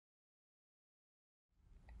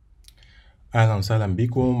اهلا وسهلا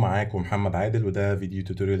بيكم. معاكم محمد عادل، وده فيديو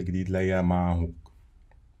توتوريال جديد ليا مع هوك.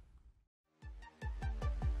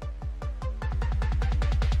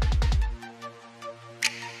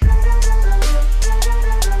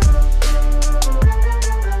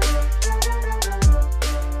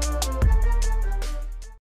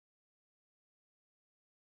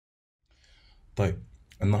 طيب،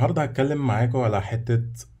 النهارده هتكلم معاكم على حتة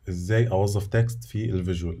ازاي اوظف تكست في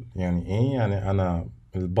الفيجوال. يعني ايه؟ يعني انا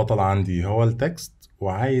البطل عندي هو التكست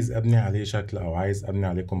وعايز ابني عليه شكل او عايز ابني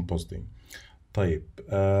عليه كومبوستنج. طيب،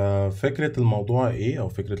 فكرة الموضوع ايه او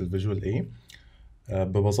فكرة الفيجوال ايه؟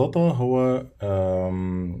 ببساطة هو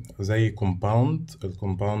زي كومباوند.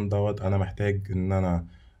 الكومباوند دوت انا محتاج ان انا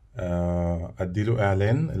اديله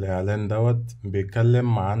اعلان. الاعلان دوت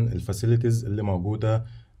بيتكلم عن الفاسيلتيز اللي موجودة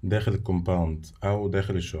داخل الكومباوند او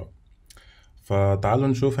داخل الشقة. فتعالوا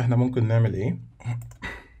نشوف احنا ممكن نعمل ايه.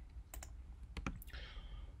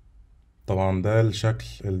 طبعا ده الشكل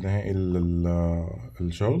النهائي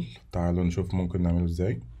للشغل. تعالوا نشوف ممكن نعمله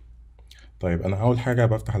ازاي. طيب، انا اول حاجة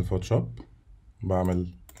بفتح الفوتوشوب،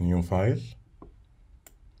 بعمل نيو فايل.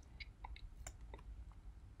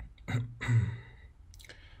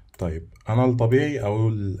 طيب، انا الطبيعي او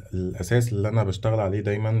الاساس اللي انا بشتغل عليه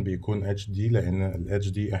دايما بيكون اتش دي، لان الاتش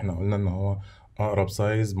دي احنا قلنا ان هو اقرب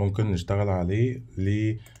سايز ممكن نشتغل عليه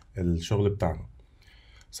للشغل بتاعنا،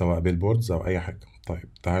 سواء بالبوردز او اي حاجه. طيب،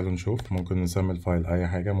 تعالوا نشوف. ممكن نسمي الفايل اي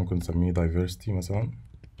حاجه، ممكن نسميه diversity مثلا.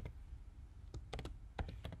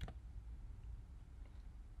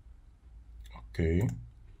 اوكي.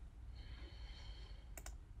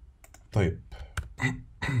 طيب،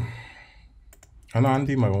 انا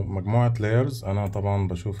عندي مجموعه layers. انا طبعا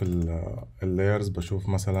بشوف اللايرز، بشوف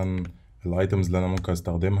مثلا الايتمز اللي انا ممكن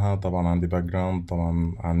استخدمها. طبعا عندي باك جراوند،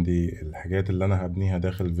 طبعا عندي الحاجات اللي انا هبنيها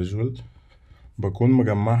داخل الفيجوال، بكون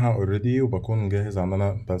مجمعها اوريدي وبكون جاهز ان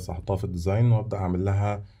انا بس احطها في الديزاين وابدا اعمل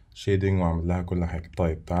لها شيدنج واعمل لها كل حاجه.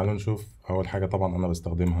 طيب، تعالوا نشوف. اول حاجه طبعا انا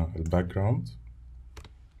بستخدمها الباك جراوند.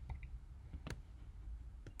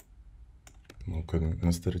 ممكن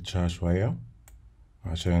نسترتشها شويه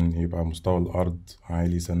عشان يبقى مستوى الارض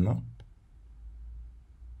عالي سنه.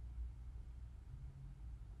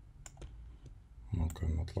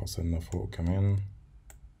 ممكن نطلع سنه فوق كمان.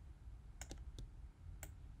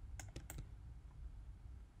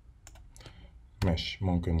 ماشي،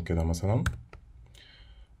 ممكن كده مثلا.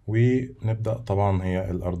 ونبدأ. طبعا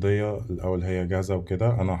هي الأرضية الأول هي جاهزة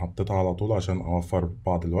وكده، أنا حطيتها على طول عشان أوفر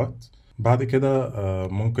بعض الوقت. بعد كده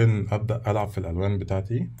ممكن أبدأ ألعب في الألوان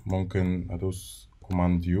بتاعتي. ممكن أدوس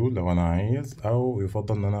كوماند يو لو أنا عايز، أو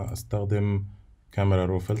يفضل إن أنا أستخدم كاميرا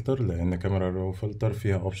رو فلتر، لأن كاميرا رو فلتر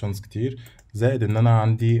فيها أوبشنز كتير. زائد إن أنا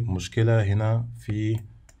عندي مشكلة هنا في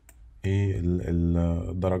إيه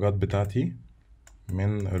الدرجات بتاعتي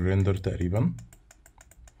من الريندر تقريبا.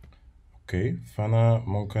 اوكي، فانا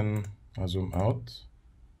ممكن ازوم اوت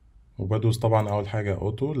وبدوس طبعا اول حاجة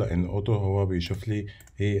اوتو، لان اوتو هو بيشوف لي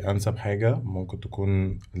ايه انسب حاجة ممكن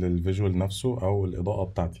تكون للفيجوال نفسه او الاضاءة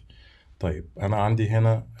بتاعتي. طيب، انا عندي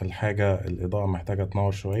هنا الحاجة الاضاءة محتاجة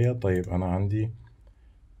تنور شوية. طيب، انا عندي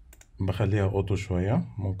بخليها اوتو شوية.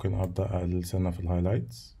 ممكن ابدأ اقلل سنة في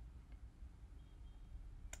الهايلايتس.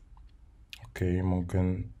 اوكي،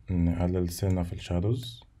 ممكن نقلل سنة في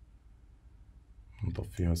الشادوز،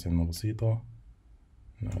 نطفيها سنة بسيطة،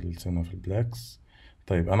 نقلل سنة في البلاكس.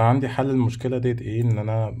 طيب، انا عندي حل المشكلة ديت ايه؟ ان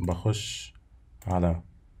انا بخش على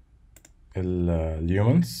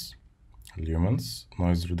اليومنز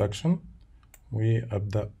نويز ريدكشن،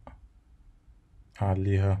 وابدأ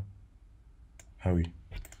اعليها اوي.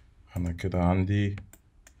 انا كده عندي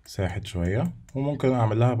ساحت شوية، وممكن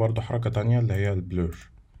اعمل لها برضو حركة تانية اللي هي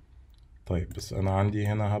البلور. طيب، بس انا عندي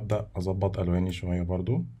هنا هبدأ اظبط الواني شوية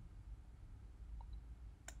برضو.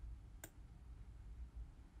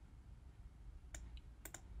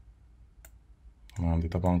 انا عندي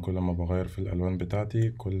طبعا كل ما بغير في الالوان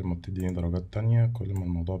بتاعتي كل ما بتديني درجات تانية، كل ما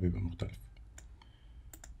الموضوع بيبقى مختلف.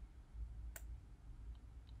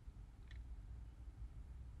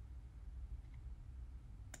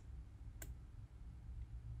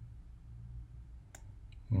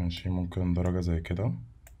 ماشي، ممكن درجة زي كده.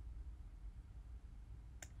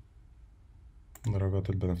 درجات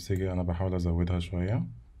البنفسجي انا بحاول ازودها شوية،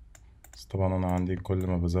 بس طبعا انا عندي كل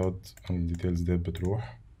ما بزود الديتيلز ديت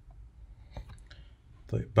بتروح.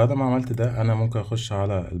 طيب، بعد ما عملت ده انا ممكن اخش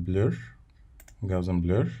على البلور، جاوزن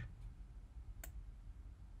بلور.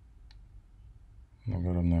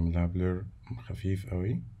 نجرب نعمل لها بلور خفيف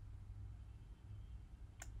قوي.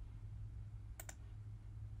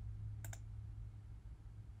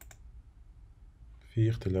 في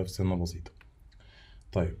اختلاف سنة بسيطة.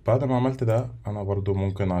 طيب بعد ما عملت ده انا برضو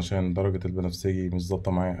ممكن عشان درجة البنفسجي مش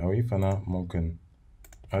ظابطة معايا قوي، فانا ممكن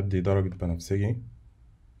ادي درجة بنفسجي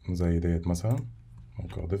زي ديت مثلا،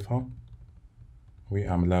 ممكن اضيفها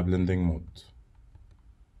واعمل لها blending مود.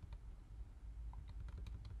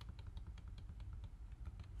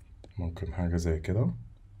 ممكن حاجة زي كده،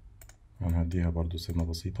 انا هديها برضو سنة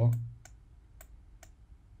بسيطة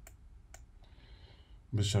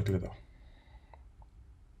بالشكل ده.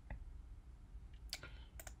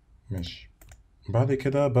 ماشي. بعد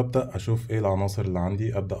كده ببدأ اشوف ايه العناصر اللي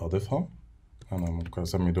عندي ابدأ اضيفها. انا ممكن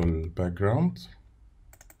اسمي دول background،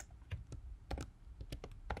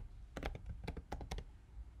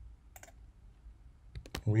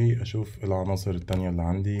 واشوف العناصر التانية اللي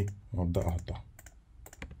عندي وابدأ احطها.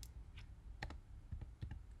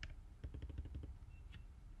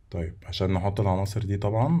 طيب عشان نحط العناصر دي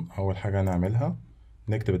طبعا اول حاجة نعملها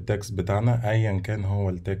نكتب التكست بتاعنا ايا كان هو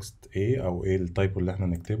التكست ايه او ايه التايب اللي احنا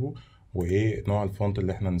نكتبه وايه نوع الفونت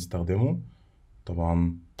اللي احنا نستخدمه.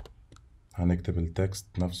 طبعا هنكتب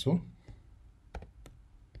التكست نفسه.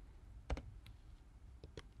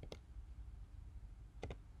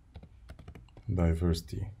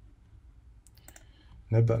 diversity.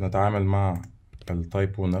 نبدأ نتعامل مع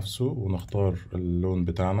التايبو نفسه ونختار اللون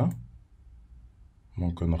بتاعنا،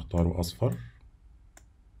 ممكن نختاره أصفر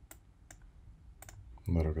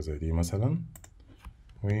درجة زي دي مثلا،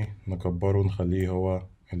 ونكبره ونخليه هو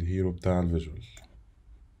الهيرو بتاع الفيجوال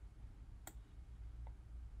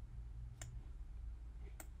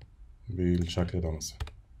بالشكل ده مثلا.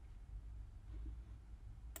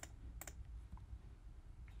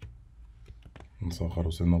 نصغره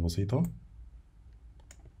سنة بسيطة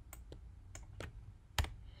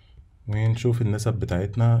ونشوف النسب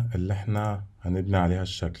بتاعتنا اللي احنا هنبني عليها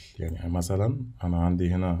الشكل. يعني مثلا انا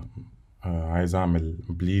عندي هنا عايز اعمل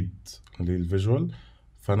بليد للفيجوال،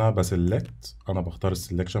 فانا بسلكت، انا بختار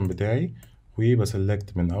السلكشن بتاعي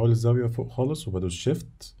وبسلكت من اول الزاوية فوق خالص وبدوس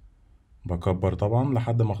شيفت، بكبر طبعا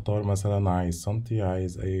لحد ما اختار مثلا عايز سنتي،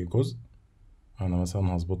 عايز اي جزء، انا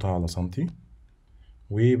مثلا هظبطها على سنتي.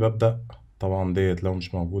 وببدأ طبعا ديت لو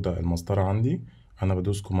مش موجودة المسطرة عندي انا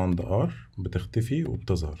بدوس كوماند ار بتختفي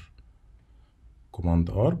وبتظهر. كوماند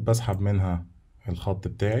ار بسحب منها الخط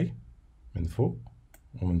بتاعي من فوق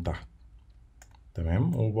ومن تحت،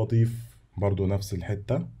 تمام. وبضيف برضو نفس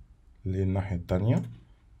الحتة للناحية التانية،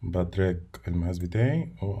 بدراج المقاس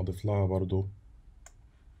بتاعي واضيف لها برضو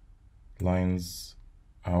لاينز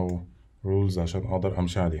او رولز عشان اقدر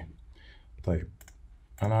امشي عليها. طيب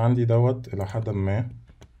انا عندي دوت الى حد ما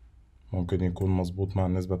ممكن يكون مظبوط مع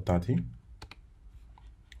النسبة بتاعتي،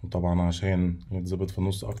 وطبعا عشان يتظبط في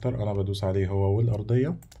النص اكتر انا بدوس عليه هو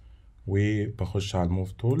والارضية وبخش على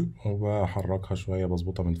الموف تول وبحركها شوية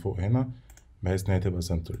بظبطها من فوق هنا بحيث انها تبقى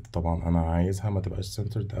سنترد. طبعا انا عايزها ما تبقاش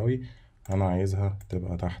سنترد قوي، انا عايزها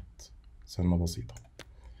تبقى تحت سنة بسيطة.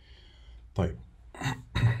 طيب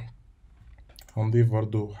هنضيف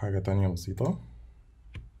برضو حاجة تانية بسيطة،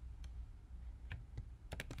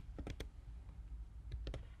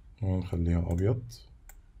 ونخليها ابيض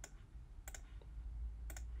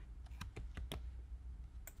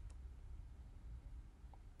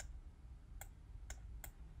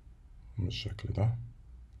بالشكل ده.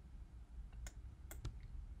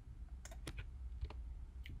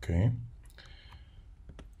 اوكي.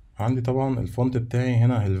 عندي طبعا الفونت بتاعي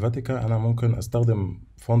هنا هلفاتيكا، انا ممكن استخدم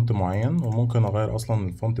فونت معين وممكن اغير اصلا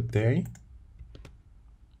الفونت بتاعي،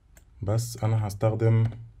 بس انا هستخدم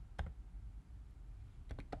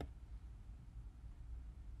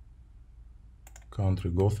كانتري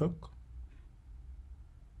جوثيك.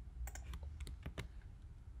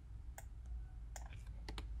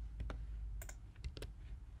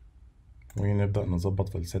 ونبدأ نظبط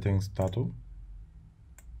في السيتنجز بتاعته،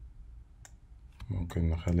 ممكن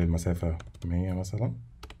نخلي المسافة 100 مثلا.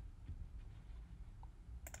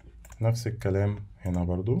 نفس الكلام هنا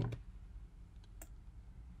برضو.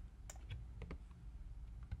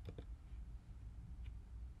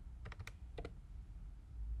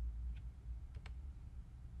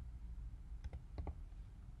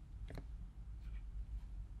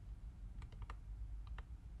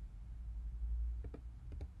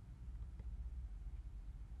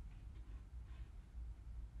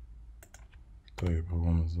 طيب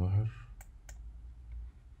هو مش ظاهر،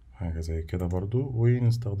 حاجة زي كده برضو،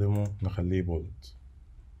 ونستخدمه نخليه بولد.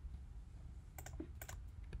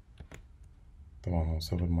 طبعا هو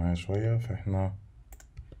صغر معايا شوية فاحنا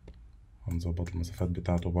هنظبط المسافات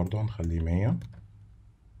بتاعته برضو، هنخليه 100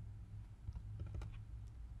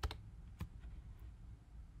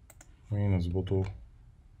 ونظبطه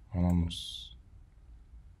على النص.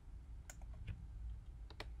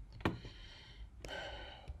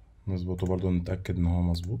 نظبطه برضو نتأكد ان هو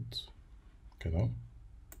مظبوط كده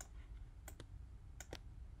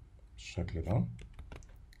بالشكل ده.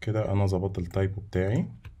 كده انا ظبطت التايب بتاعي.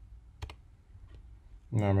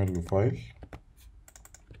 نعمل له فايل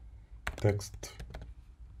تكست.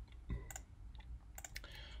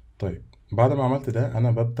 طيب بعد ما عملت ده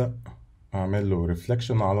انا ببدأ اعمل له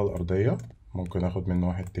ريفلكشن على الارضية. ممكن اخد منه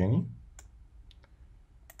واحد تاني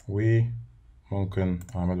وممكن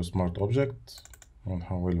اعمله سمارت اوبجكت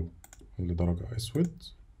ونحوله لدرجة اسود.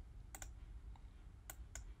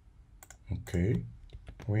 اوكي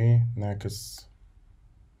ونعكس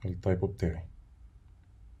التايبو بتاعي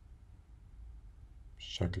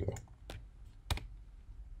بالشكل ده.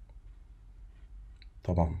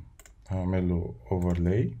 طبعا هعمل له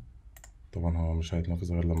overlay. طبعا هو مش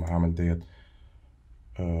هيتنفذ غير لما اعمل ديت.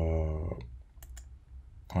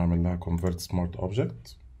 هعمل لها convert smart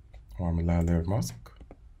object واعمل لها layer mask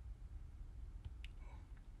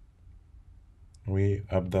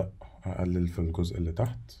وابدأ اقلل في الجزء اللي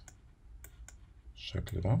تحت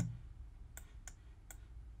بالشكل ده.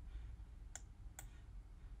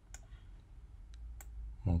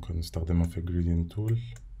 ممكن نستخدمها في gradient tool.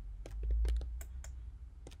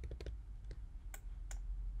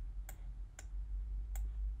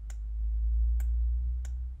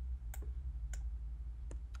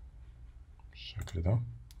 بالشكل ده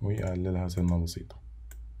ويقللها سنة بسيطة.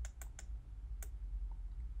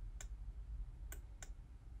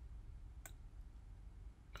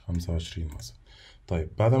 25 مثلا.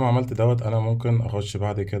 طيب بعد ما عملت دوت انا ممكن اخش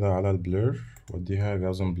بعد كده على البلور واديها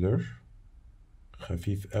جاوزن بلور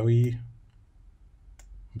خفيف قوي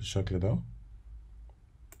بالشكل ده.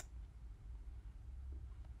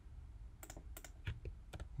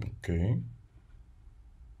 اوكي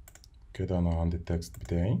كده انا عندي التكست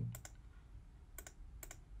بتاعي.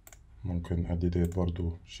 ممكن ادي ديت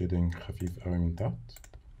برضو شيدنج خفيف قوي من تحت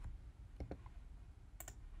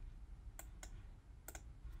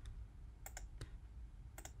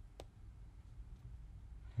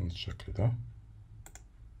بالشكل ده.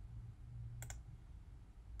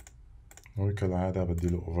 وكالعادة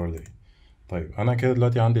بديله overlay. طيب انا كده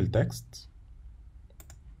دلوقتي عندي التكست.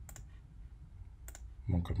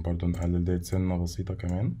 ممكن برضو نقلل ديت سنة بسيطة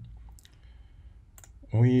كمان.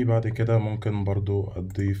 وبعد كده ممكن برضو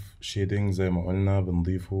اضيف شيدنج زي ما قلنا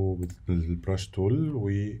بنضيفه بالبراش تول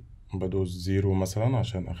وبدوس 0 مثلا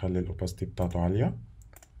عشان اخلي الاوباستي بتاعته عالية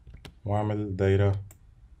واعمل دايرة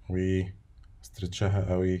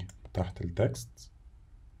واسترتشها قوي تحت التكست.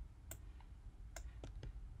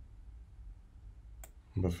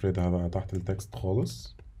 بفردها بقى تحت التكست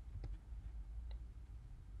خالص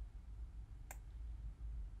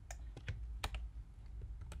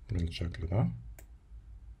بالشكل ده.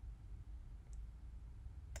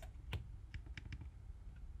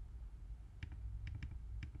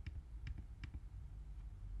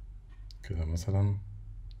 كده مثلا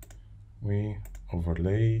و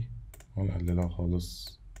overlay ونقللها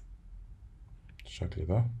خالص بالشكل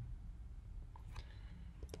ده.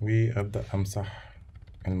 وأبدأ أمسح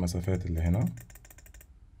المسافات اللي هنا.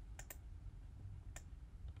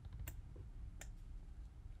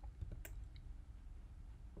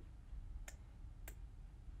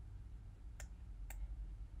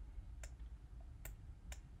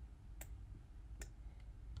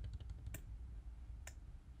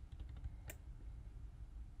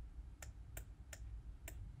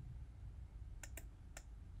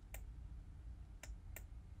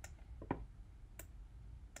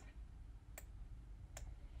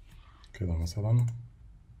 كده مثلا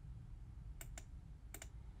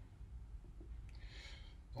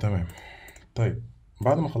تمام. طيب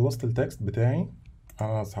بعد ما خلصت التكست بتاعي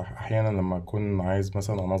انا احيانا لما اكون عايز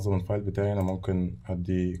مثلا انظم الفايل بتاعي انا ممكن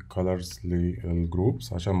ادي colors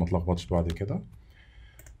للجروبس عشان ما اتلخبطش بعد كده.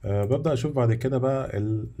 ببدأ اشوف بعد كده بقى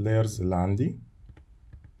اللايرز اللي عندي.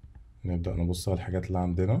 نبدأ نبص على الحاجات اللي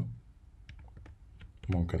عندنا.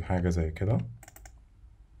 ممكن حاجة زي كده.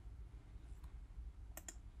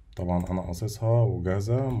 طبعا انا قاصصها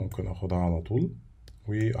وجاهزة ممكن اخدها على طول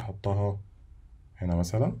واحطها هنا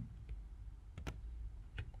مثلا.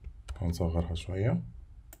 هنصغرها شوية.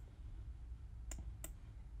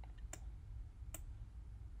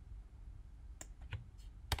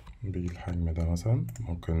 بالحجم ده مثلا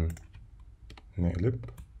ممكن نقلب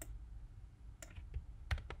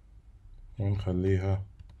ونخليها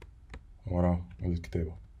ورا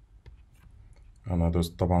الكتابة. انا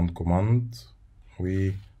دوست طبعا كوماند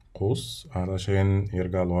وقوس علشان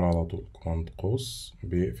يرجع لورا على طول. كوماند قوس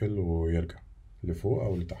بيقفل ويرجع لفوق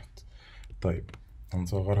او لتحت. طيب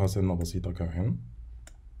هنصغرها سنة بسيطة كمان.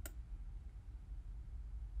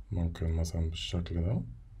 ممكن مثلا بالشكل ده.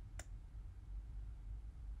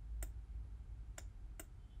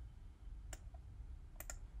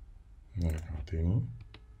 نرجع تاني.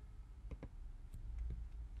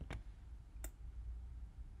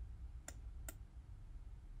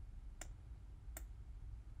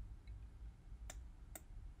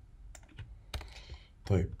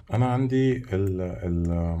 طيب انا عندي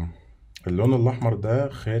اللون الاحمر ده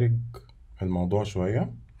خارج الموضوع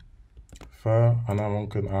شوية، فانا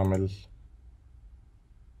ممكن اعمل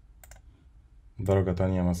درجة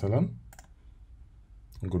تانية مثلا،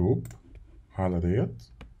 جروب على ديت،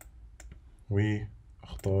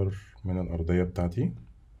 واختار من الارضية بتاعتي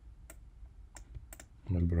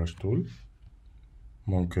من البراش تول.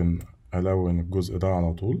 ممكن الون الجزء ده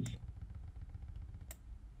على طول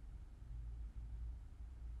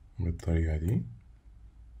بالطريقة دي،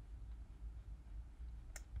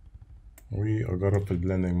 واجرب في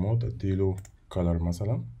البلندنج مود اديله color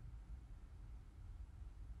مثلا.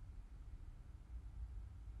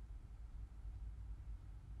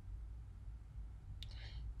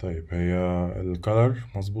 طيب هي الكالر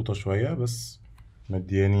مظبوطة شوية، بس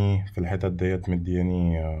مدياني في الحتت ديت،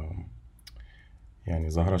 مدياني يعني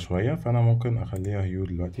ظاهرة شوية، فأنا ممكن أخليها هيو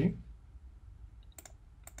دلوقتي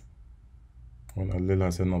ونقللها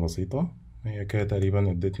سنة بسيطة. هي كده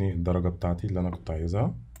تقريبا ادتني الدرجة بتاعتي اللي أنا كنت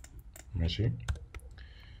عايزها. ماشي،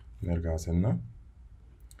 نرجع سنة.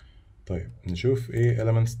 طيب نشوف ايه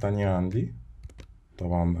elements تانية عندي.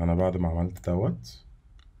 طبعا أنا بعد ما عملت دوت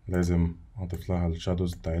لازم أضيف لها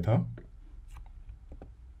الشادوز بتاعتها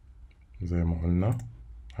زي ما قلنا.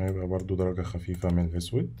 هيبقى برضو درجة خفيفة من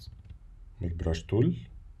الأسود بالبراش تول،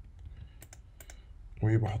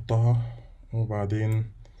 وبحطها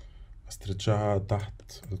وبعدين استرتشها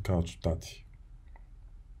تحت الكاوتش بتاعتي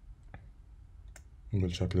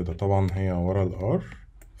بالشكل ده. طبعا هي ورا الار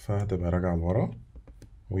فهتبقى راجعة لورا،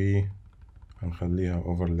 وهنخليها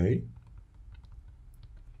اوفرلاي.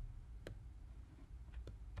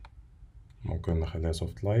 ممكن نخليها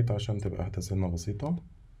سوفت لايت عشان تبقى اهدى سنة بسيطة.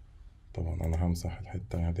 طبعا انا همسح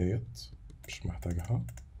الحتة ديت مش محتاجها،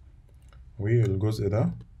 والجزء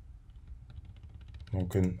ده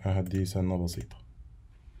ممكن اهديه سنة بسيطة.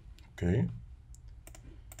 اوكي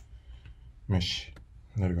ماشي،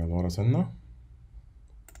 نرجع لورا سنة،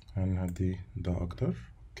 هنهدي ده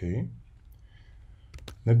اكتر. اوكي،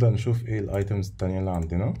 نبدأ نشوف ايه الايتمز التانية اللي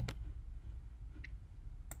عندنا.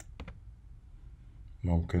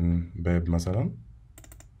 ممكن باب مثلا،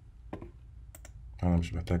 انا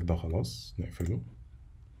مش محتاج ده خلاص نقفله.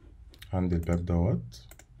 عندي الباب دوت،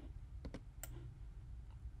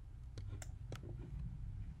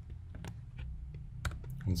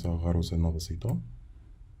 نصغره سنة بسيطة.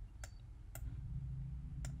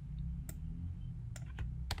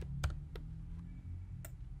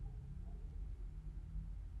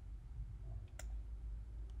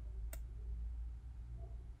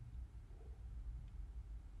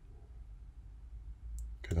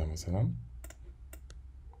 كده مثلا.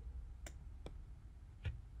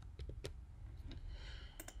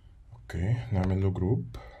 اوكي، نعمل له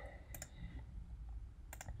جروب،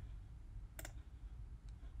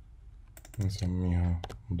 نسميها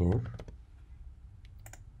دور.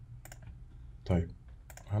 طيب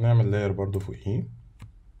هنعمل لاير برضو فوقيه،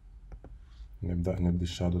 نبدأ ندي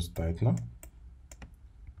الشادوز بتاعتنا.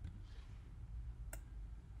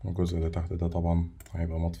 الجزء اللي تحت ده طبعا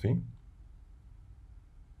هيبقى مطفي،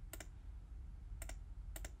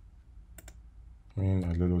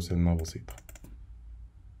 ونقلله سنة بسيطة.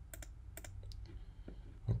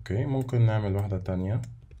 اوكي، ممكن نعمل واحدة تانية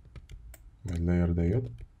من اللاير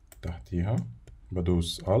ديت تحتيها،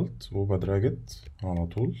 بدوس Alt وبدراجت على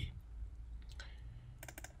طول.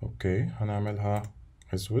 اوكي، هنعملها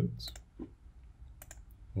اسود،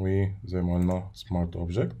 وزي ما قلنا سمارت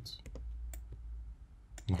اوبجكت،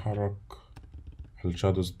 نحرك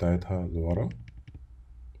الشادوز بتاعتها لورا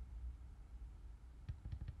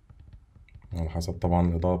على حسب طبعا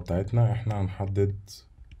الإضاءة بتاعتنا. احنا هنحدد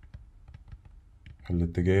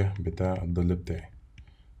الاتجاه بتاع الظل بتاعي.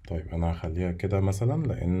 طيب انا هخليها كده مثلا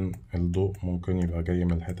لان الضوء ممكن يبقى جاي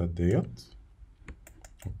من الحتت ديت.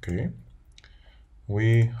 اوكي،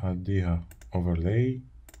 وهديها overlay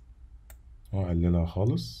واقللها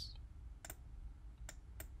خالص،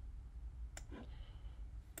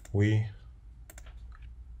 و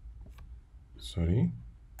سوري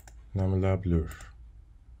نعمل لها blur،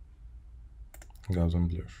 جاوزن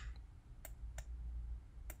blur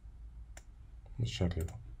بالشكل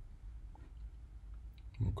ده.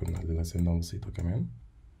 ممكن نقللها سنة بسيطة كمان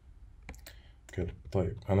كده.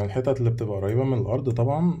 طيب انا الحتت اللي بتبقى قريبة من الارض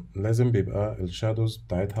طبعا لازم بيبقى الشادوز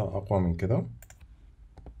بتاعتها اقوى من كده.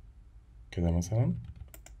 كده مثلا.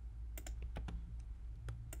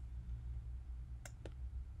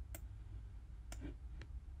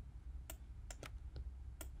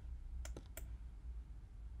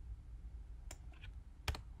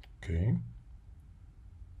 اوكي،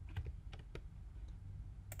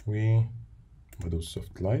 وبدوس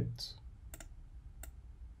سوفت لايت،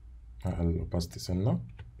 هقلل الاوباسيتي سنة،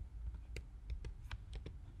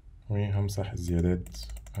 وهمسح الزيادات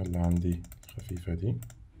اللي عندي الخفيفة دي.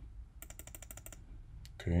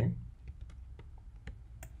 اوكي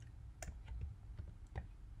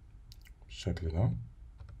بالشكل ده.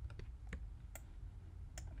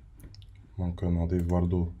 ممكن اضيف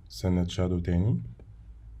برضو سنة شادو تاني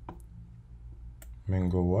من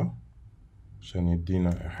جوه عشان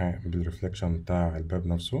يدينا ايحاء بالرفلكشن بتاع الباب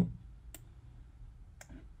نفسه.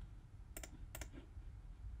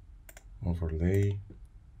 overlay،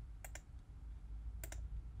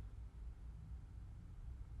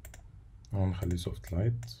 ونخليه سوفت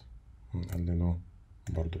لايت، ونقلله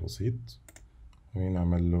برضو بسيط،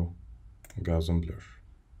 ونعمل له جاوزن بلور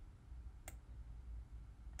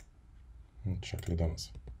بالشكل ده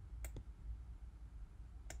مثلا.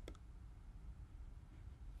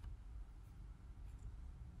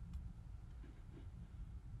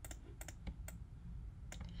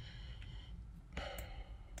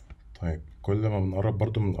 طيب كل ما بنقرب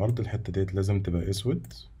برضو من الأرض الحتة ديت لازم تبقى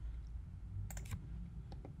أسود،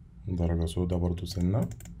 درجة سودا برضو سنة،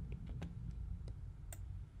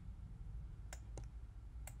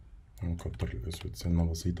 نكتر الأسود سنة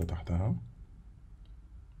بسيطة تحتها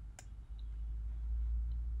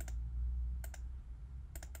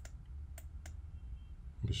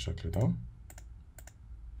بالشكل ده.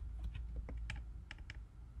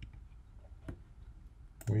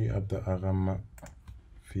 وأبدأ أغمق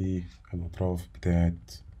في الأطراف بتاعة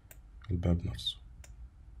الباب نفسه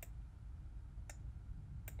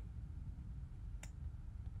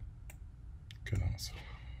كده مثلا.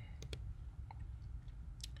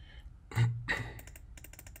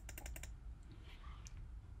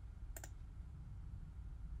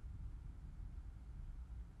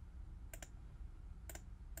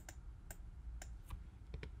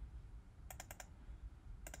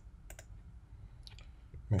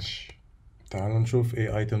 ماشي، تعالوا نشوف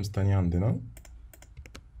ايه ايتمز تانية عندنا.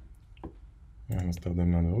 احنا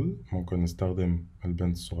استخدمنا دول، ممكن نستخدم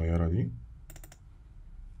البنت الصغيرة دي.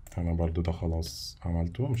 انا برضو ده خلاص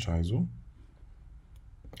عملته مش عايزه،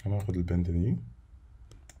 انا هاخد البنت دي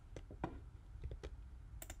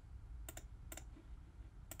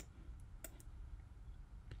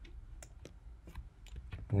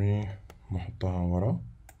ونحطها ورا،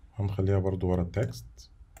 هنخليها برضو ورا التكست.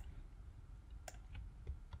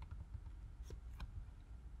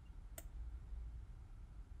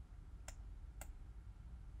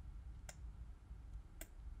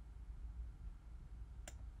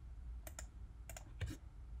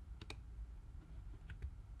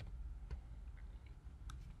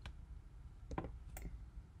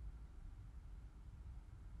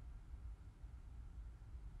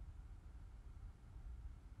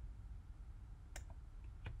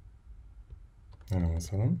 هنا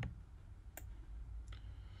مثلا.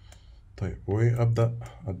 طيب وأبدأ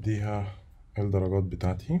أديها الدرجات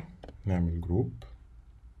بتاعتي، نعمل جروب.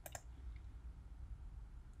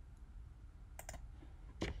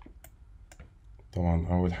 طبعا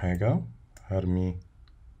أول حاجة هرمي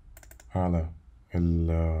على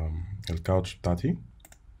الكاوتش بتاعتي،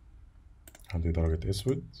 هدي درجة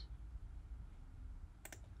أسود،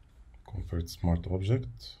 convert smart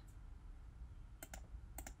object،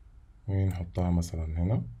 ونحطها مثلا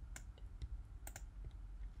هنا.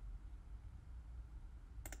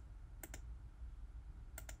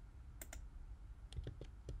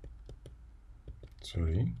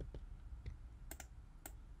 سوري،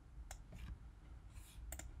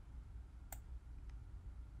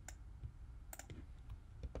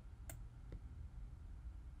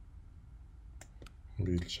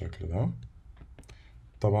 بالشكل ده.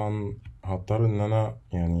 طبعا هضطر ان انا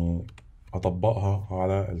يعني اطبقها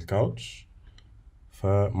على الكاوتش،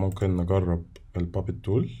 فممكن نجرب البابت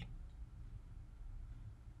تول،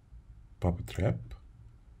 بابت راب،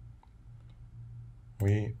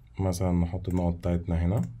 ومثلا نحط النقط بتاعتنا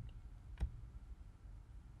هنا،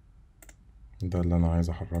 ده اللي انا عايز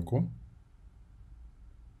احركه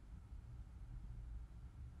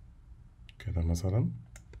كده مثلا،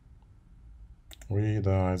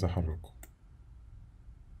 وده عايز احركه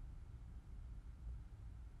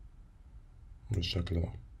بالشكل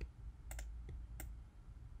ده.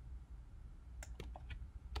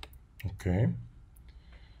 اوكي،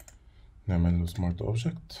 نعمل له سمارت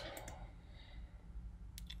اوبجكت،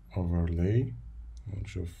 overlay،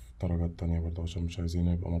 ونشوف درجات تانية برضه عشان مش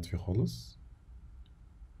عايزينه يبقى مطفي خالص.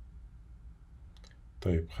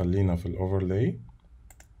 طيب خلينا في الاوفرلاي.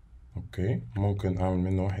 اوكي، ممكن اعمل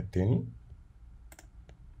منه واحد تاني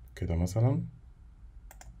كده مثلا،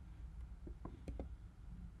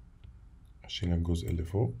 هشيل الجزء اللي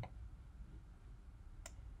فوق.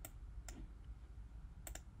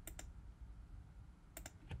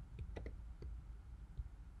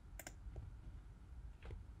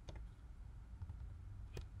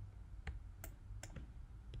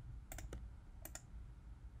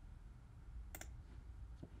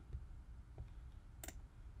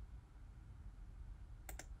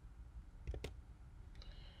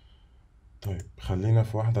 طيب خلينا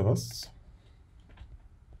في واحدة بس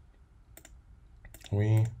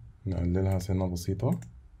ونقللها سنة بسيطة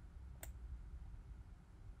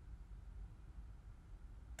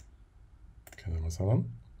كده مثلا،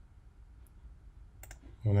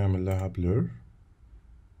 ونعمل لها بلور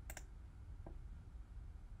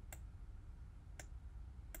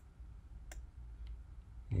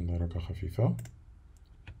من درجة خفيفة.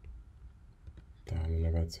 تعالوا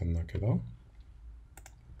نبعد سنة كده.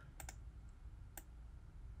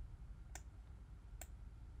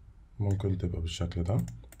 ممكن تبقى بالشكل ده.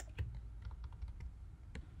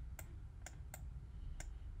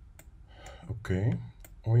 اوكي،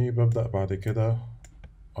 وببدأ بعد كده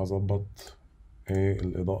اظبط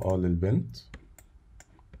الإضاءة للبنت.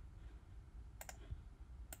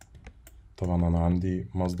 طبعا انا عندي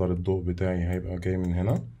مصدر الضوء بتاعي هيبقى جاي من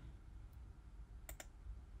هنا.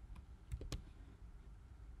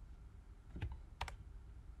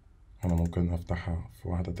 انا ممكن افتحها في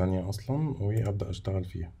واحدة تانية اصلا وابدأ اشتغل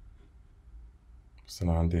فيها، بس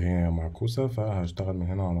انا عندي هي معكوسة فهشتغل من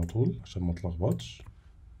هنا على طول عشان ما اتلخبطش.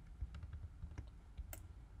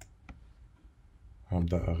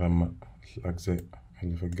 هبدأ اغمق الاجزاء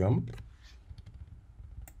اللي في الجنب.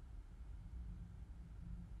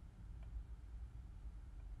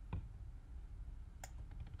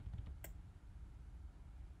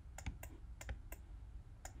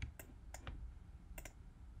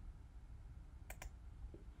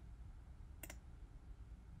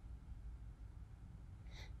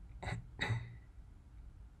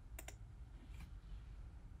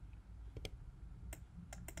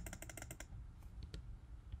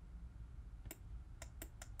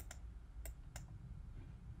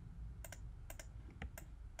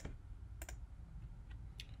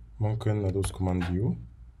 ممكن ادوس كوماند يو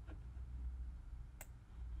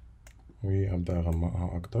وابدأ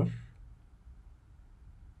اغمقها اكتر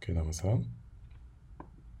كده مثلا.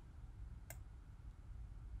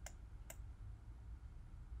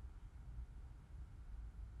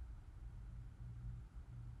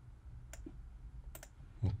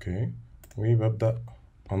 اوكي، وببدأ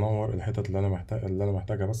انور الحتت اللي انا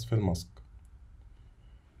محتاجها بس في الماسك.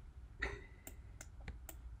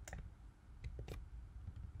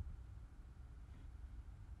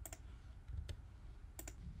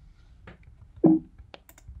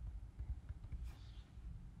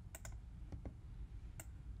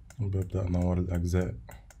 وببدأ انور الاجزاء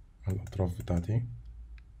الاطراف بتاعتي.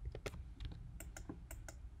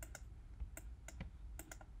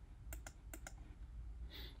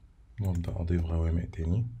 وابدأ اضيف غوامق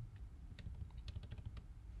تاني.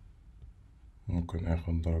 ممكن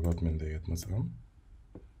اخد درجات من ديت مثلا.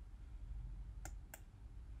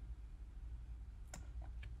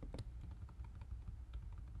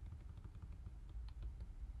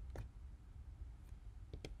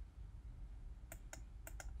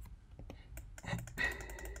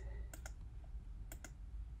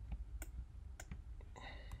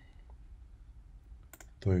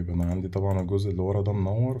 طيب انا عندي طبعا الجزء اللي ورا ده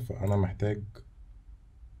منور، فانا محتاج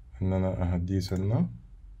ان انا اهديه سنة.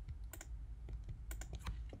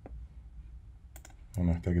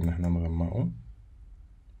 هنحتاج ان احنا نغمقه.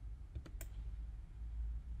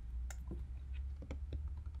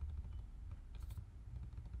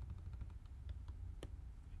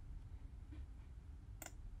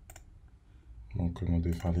 ممكن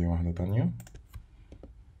نضيف عليه واحدة تانية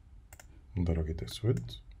درجة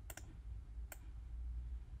اسود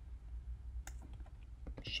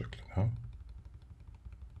بالشكل ده.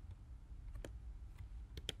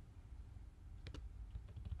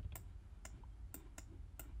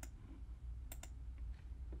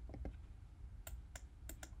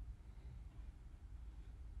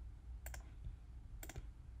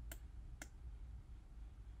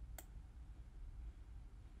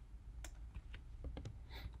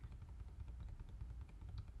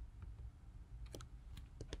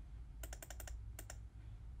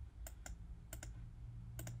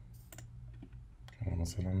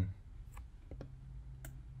 مثلا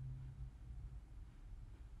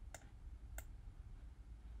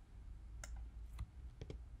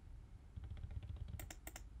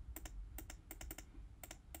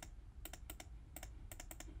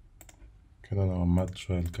كده انا غمقت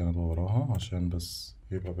شوية الكنبة وراها عشان بس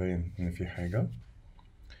يبقى باين ان في حاجة.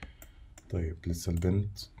 طيب لسه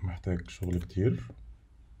البنت محتاج شغل كتير.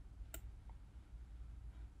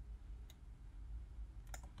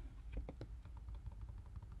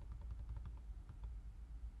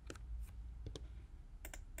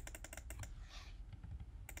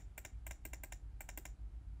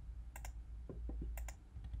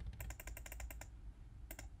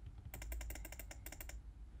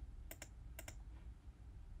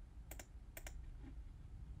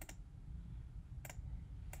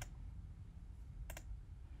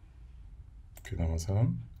 كده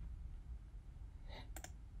مثلا.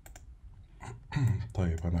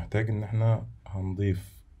 طيب هنحتاج ان احنا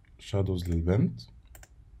هنضيف شادوز للبنت.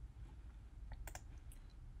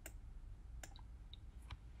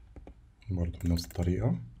 برضو بنفس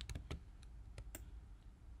الطريقة.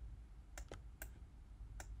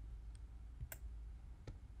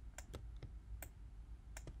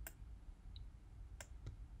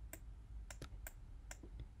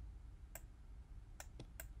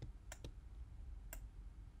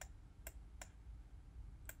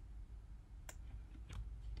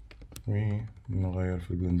 ونغير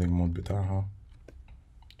في البلندنج مود بتاعها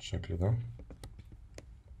بالشكل ده.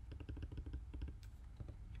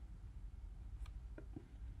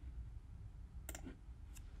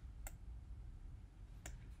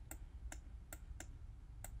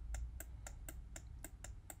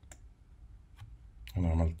 انا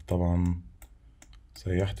عملت طبعا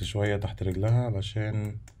سيحت شوية تحت رجلها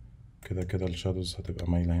علشان كده كده الشادوز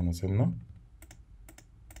هتبقى مايلة هنا سنة.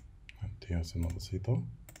 هديها سنة بسيطة.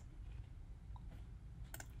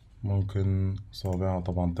 ممكن صابعها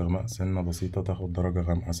طبعا تغمق سنة بسيطة، تاخد درجة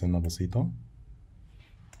غامقة سنة بسيطة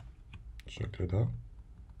بالشكل ده.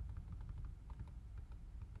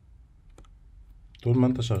 طول ما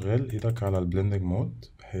انت شغال ايدك على البلندنج مود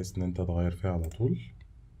بحيث ان انت تغير فيها على طول.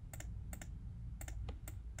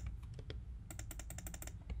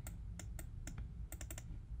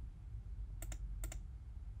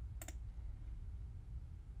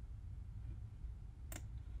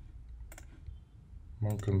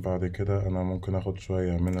 ممكن بعد كده انا ممكن اخد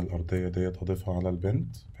شوية من الارضية ديت اضيفها على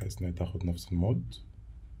البنت بحيث ان هي تاخد نفس المود.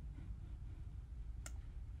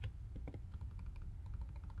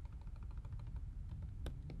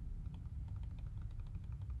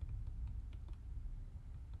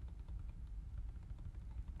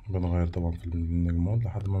 بنغير طبعا في البلندنج مود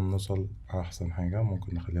لحد ما نوصل احسن حاجة.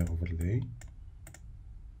 ممكن نخليها اوفرلاي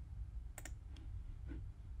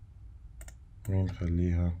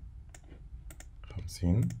ونخليها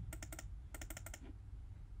 50.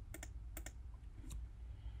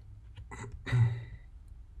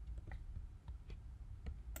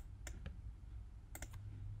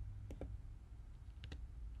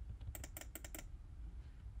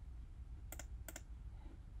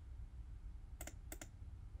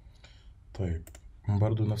 طيب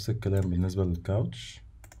برضو نفس الكلام بالنسبة للكاوتش.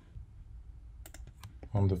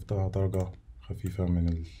 هنضيف لها درجة خفيفة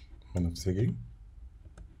من البنفسجي.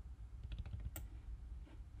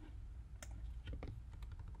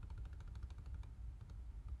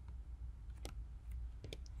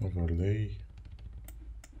 اوفرلاي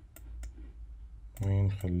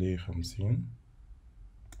ونخليه 50.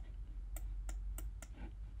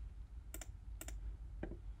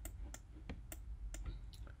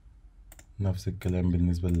 نفس الكلام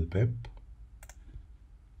بالنسبة للباب.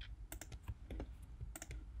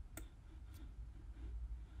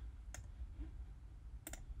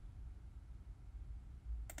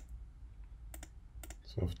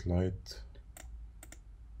 سوفت لايت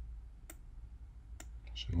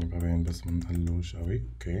عشان يبقى باين بس منقلوش قوي.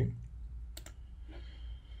 اوكي.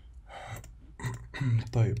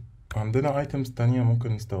 طيب عندنا ايتمز تانية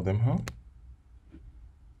ممكن نستخدمها.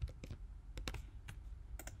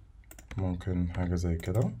 ممكن حاجة زي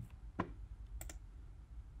كده.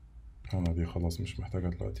 انا دي خلاص مش محتاجة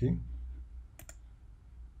دلوقتي.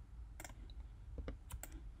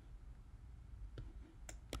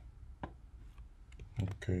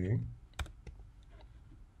 اوكي.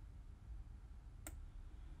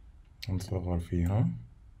 هنصغر فيها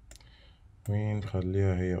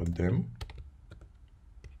ونخليها هي قدام.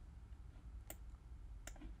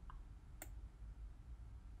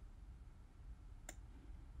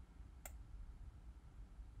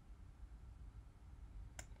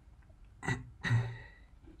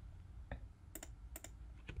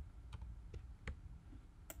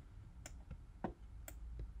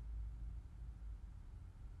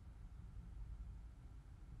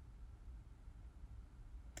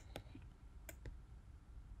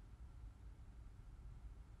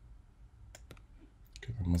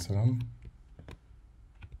 كده مثلا.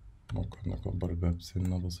 ممكن نكبر الباب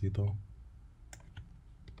سنة بسيطة.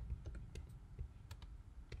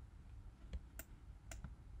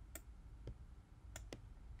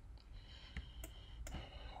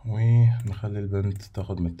 ونخلي البنت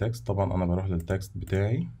تاخد من التكست. طبعا انا بروح للتكست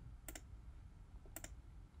بتاعي،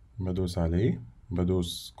 بدوس عليه،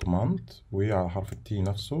 بدوس كوماند، وعلى حرف التي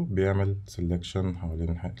نفسه بيعمل سيلكشن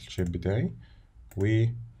حوالين الشيب بتاعي،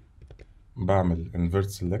 وبعمل invert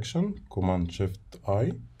selection كوماند شيفت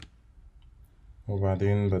اي،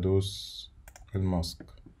 وبعدين بدوس الماسك.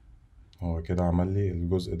 هو كده عمل لي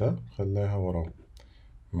الجزء ده، خلاها وراه.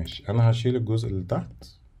 ماشي، انا هشيل الجزء اللي تحت،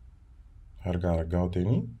 هرجع ارجعه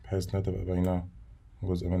تاني بحيث انها تبقى باينة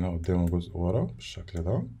جزء منها قدام وجزء ورا بالشكل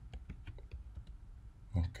ده.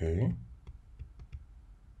 اوكي،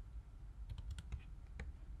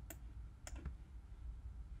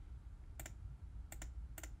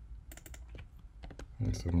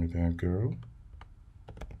 نسمي ده girl.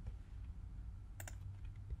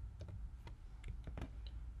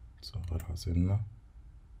 نصغرها سنة.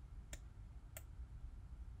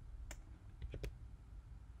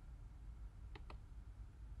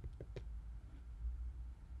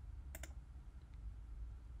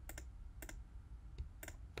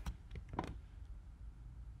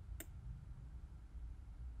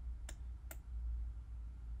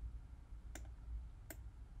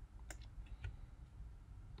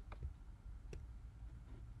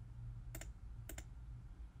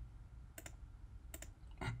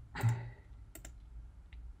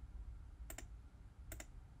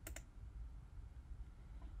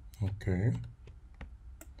 اوكي،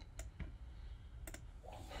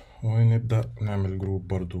 ونبدأ نعمل جروب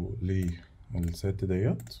برضو للست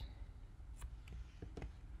ديت،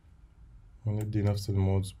 وندي نفس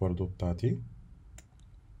المودز برضو بتاعتي.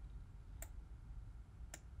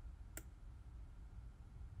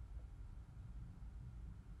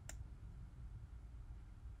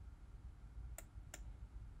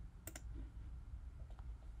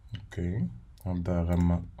 اوكي، هبدأ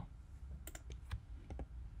اغمق،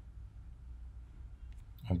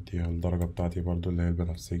 اديها الدرجة بتاعتي برضو اللي هي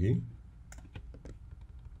البنفسجي،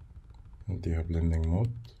 نديها blending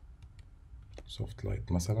mode soft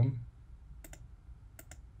light مثلا،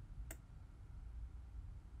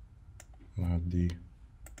 نهدي،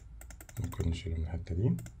 ممكن نشيله من الحتة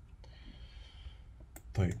دي.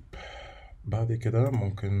 طيب بعد كده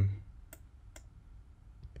ممكن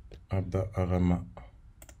أبدأ أغمق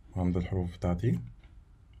عند الحروف بتاعتي،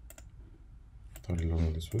 اختار اللون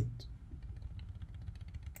الأسود.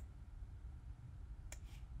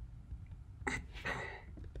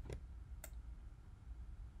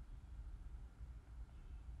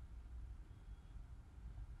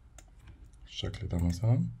 الشكل ده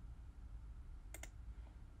مثلا.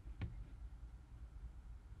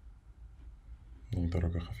 دي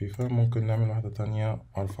درجة خفيفة، ممكن نعمل واحدة تانية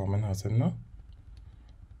أرفع منها سنة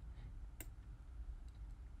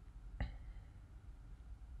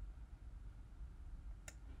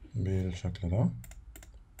بالشكل ده.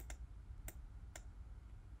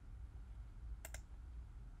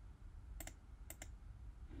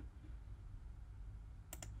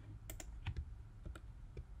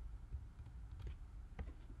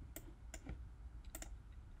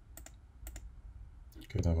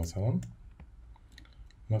 كده مثلا.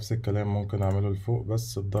 نفس الكلام ممكن أعمله لفوق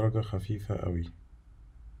بس بدرجة خفيفة قوي،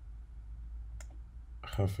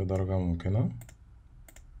 أخف درجة ممكنة.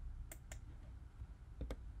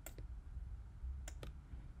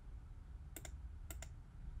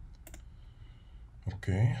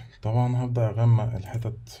 اوكي، طبعا هبدأ أغمق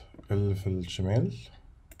الحتت اللي في الشمال،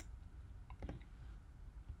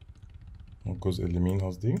 الجزء اليمين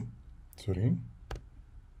قصدي، سوري،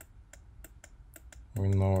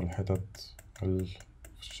 وننور الحتت اللي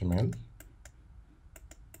في الشمال.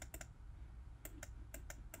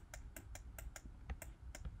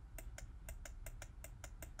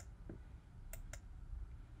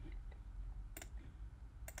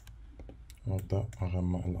 وأبدأ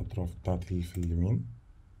أغمق الأطراف بتاعتي اللي في اليمين.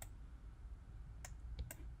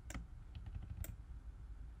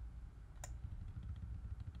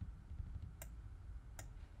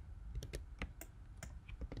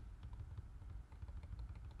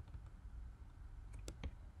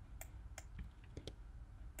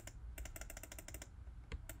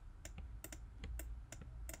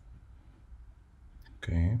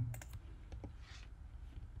 اوكي،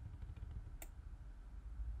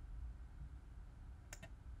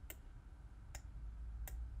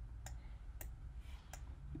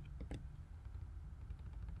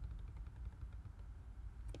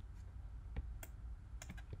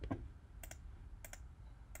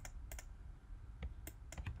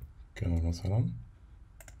 كده مثلا.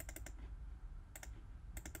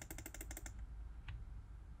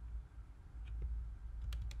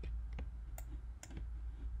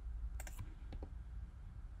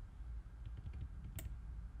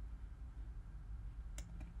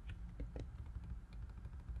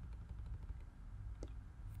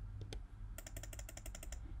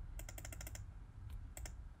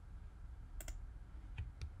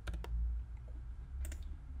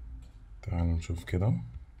 تعالوا نشوف كده.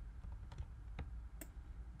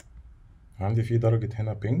 عندي في درجة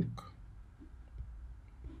هنا بينك،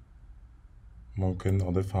 ممكن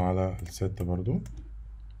اضيفها على الست برضو.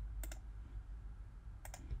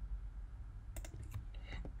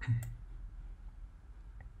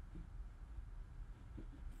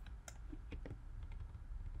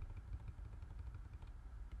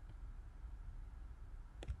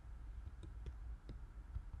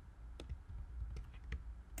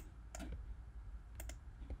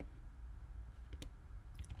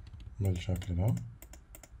 بالشكل ده.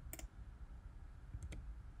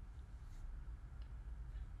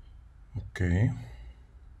 اوكي،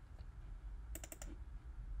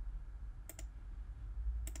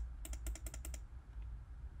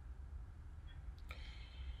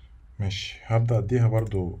 ماشي. هبدأ اديها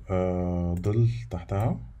برضو ظل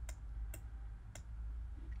تحتها.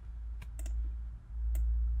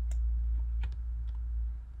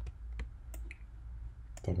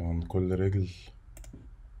 طبعا كل رجل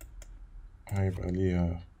هيبقى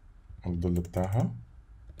ليها الظل بتاعها.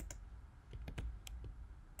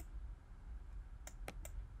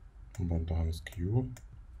 برضو هنسكيو.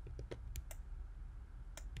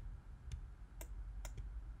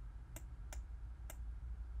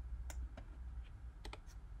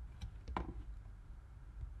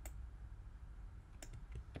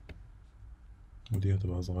 ودي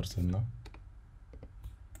هتبقى أصغر سنة.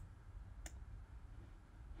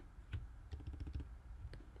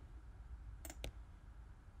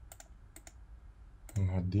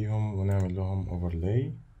 هنهديهم ونعمل لهم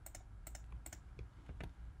overlay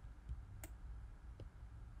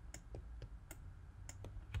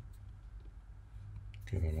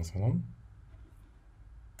كده مثلا.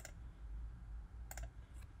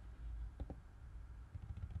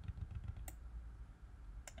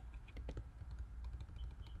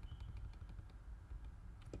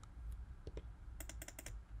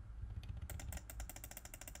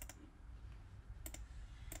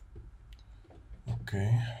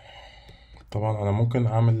 اوكي، طبعا انا ممكن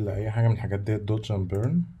اعمل اي حاجة من الحاجات دي دوج اند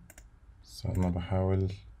بيرن، بس انا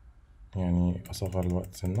بحاول يعني اصغر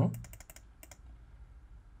الوقت سنة.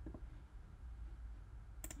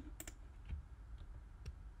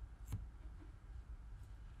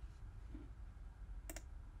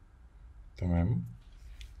 تمام.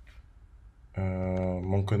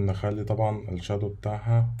 ممكن نخلي طبعا الشادو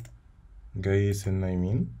بتاعها جاي سنة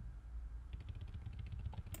يمين.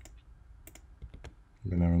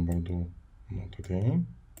 بنعمل برضو نقطة تاني.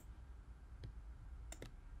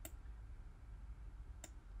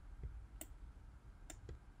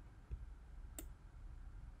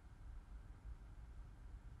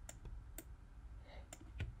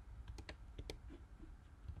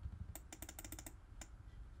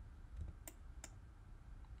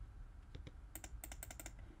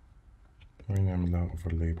 ونعمل لها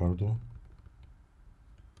overlay برضو.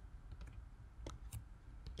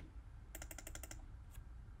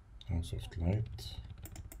 أو soft light.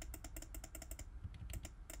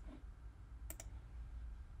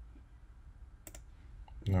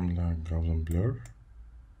 نعمل لها golden blur.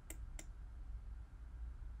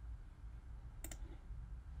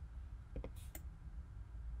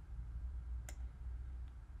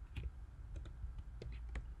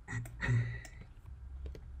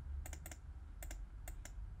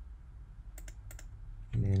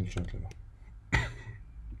 بالشكل ده.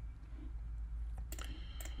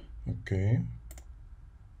 اوكي،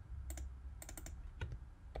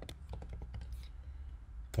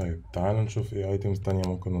 طيب تعالوا نشوف ايه ايتمز تانية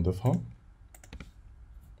ممكن نضيفها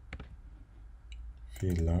في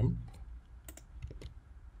اللامب.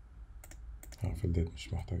 هقفل ديت،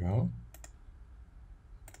 مش محتاجها.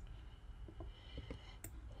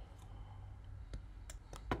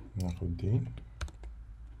 ناخد دي.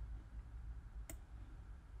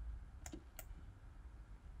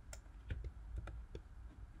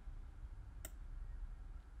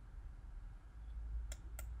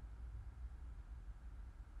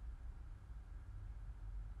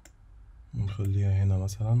 نخليها هنا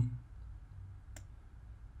مثلا.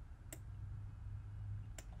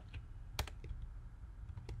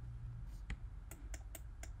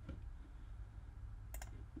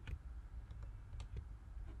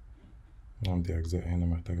 عندي أجزاء هنا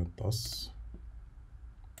محتاجة تقص.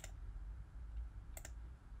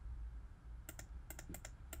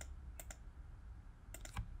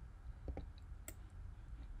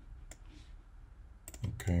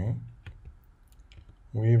 اوكي،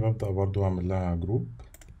 وببدأ برضو أعمل لها جروب،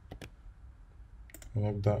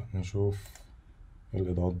 ونبدأ نشوف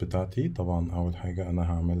الإضاءات بتاعتي. طبعا أول حاجة أنا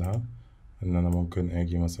هعملها إن أنا ممكن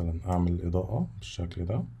أجي مثلا أعمل إضاءة بالشكل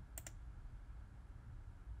ده.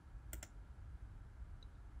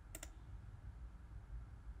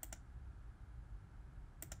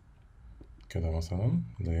 كده مثلا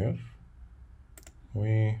layer،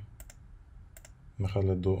 ونخلي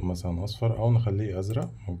الضوء مثلا أصفر أو نخليه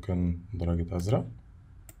أزرق، ممكن درجة أزرق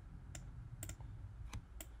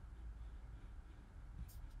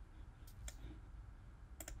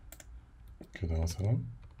كده مثلا.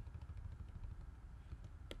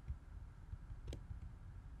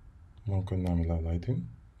 ممكن نعملها lighting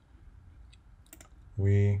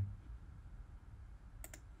وهديها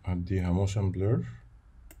motion blur.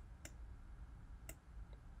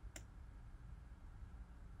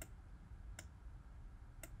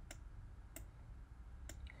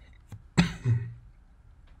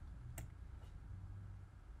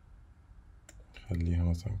 خليها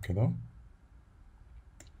مثلا كده،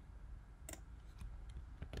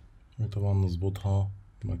 وطبعا نظبطها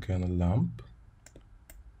مكان اللامب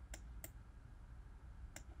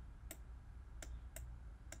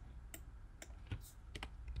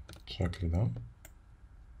بالشكل ده.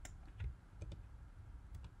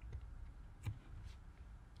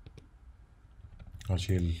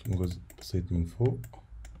 هشيل جزء بسيط من فوق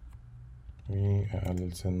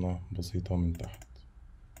وأقلل سنة بسيطة من تحت.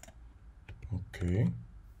 اوكي،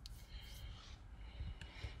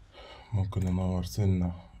 ممكن ننور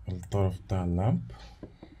سنة الطرف بتاع اللامب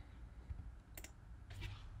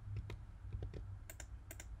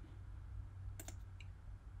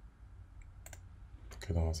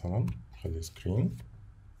كده مثلا، خلي سكرين.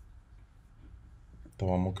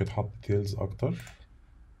 طبعا ممكن تحط ديتيلز اكتر.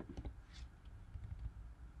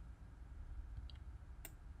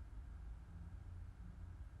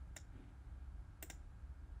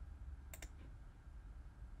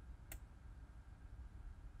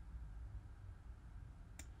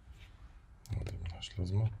 دي ملهاش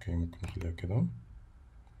لازمة. اوكي، ممكن نخليها كده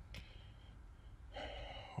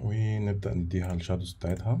ونبدأ نديها الشادوز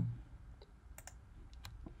بتاعتها.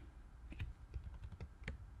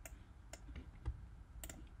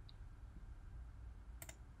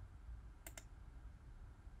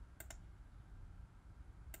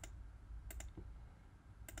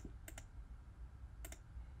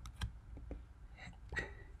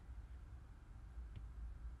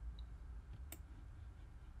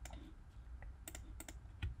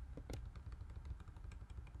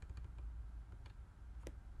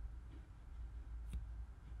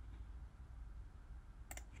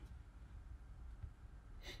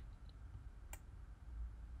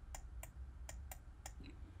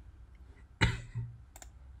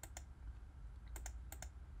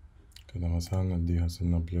 كده مثلا نديها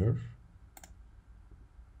سنة بلور.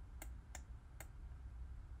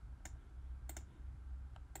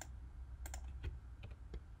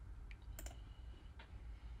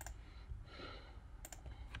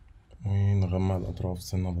 ونغمق الأطراف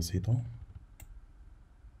سنة بسيطة.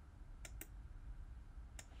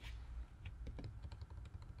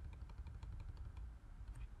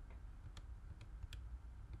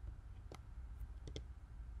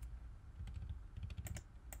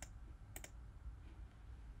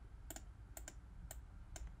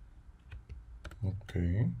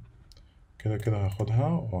 اوكي، كده كده هاخدها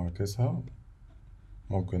واعكسها.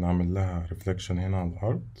 ممكن اعمل لها ريفلكشن هنا على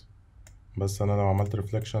الارض، بس انا لو عملت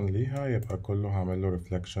ريفلكشن ليها يبقى كله هعمل له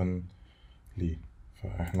ريفلكشن ليه.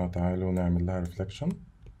 فاحنا تعالوا نعمل لها ريفلكشن.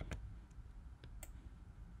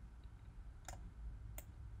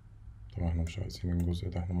 طبعا احنا مش عايزين الجزء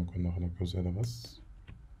ده، احنا ممكن ناخد الجزء ده بس.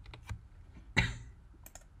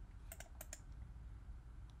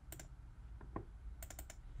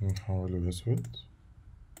 نحوله اسود.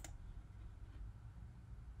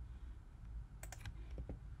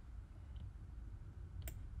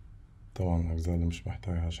 طبعا الاجزاء اللي مش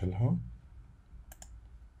محتاجة هشيلها،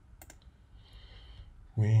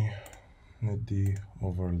 وندي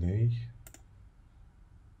overlay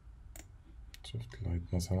soft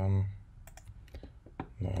light مثلا،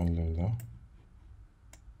 نقلل ده.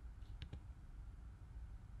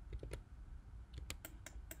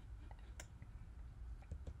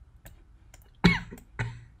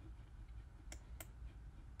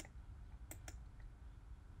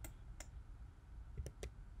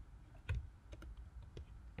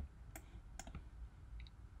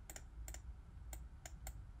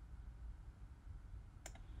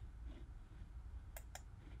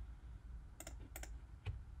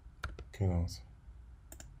 كده مثلا.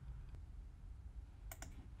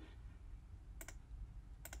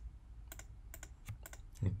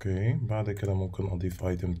 اوكي، بعد كده ممكن اضيف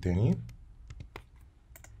ايتم تاني.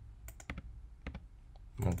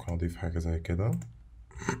 ممكن اضيف حاجة زي كده.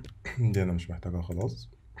 دي انا مش محتاجها خلاص.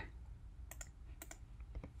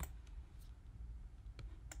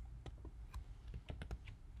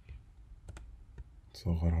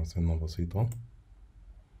 صغرها سنة بسيطة.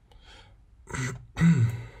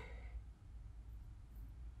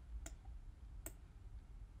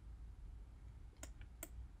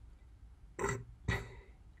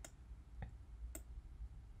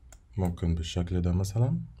 ممكن بالشكل ده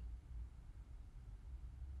مثلا.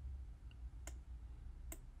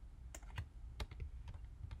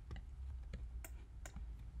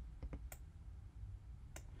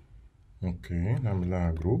 اوكي، نعمل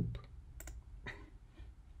لها جروب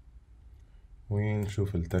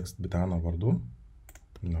ونشوف التكست بتاعنا برضو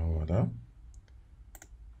ان هو ده،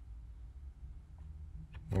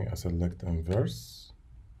 وأسلكت inverse.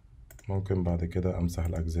 ممكن بعد كده امسح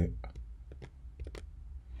الاجزاء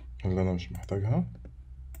اللي انا مش محتاجها.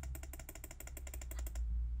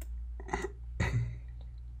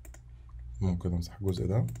 ممكن امسح الجزء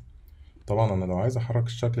ده. طبعا انا لو عايز احرك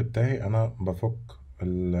الشكل بتاعي انا بفك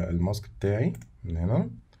الماسك بتاعي من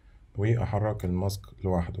هنا واحرك الماسك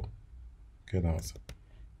لوحده كده مثلا،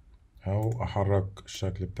 او احرك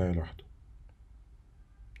الشكل بتاعي لوحده،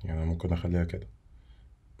 يعني ممكن اخليها كده.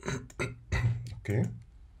 اوكي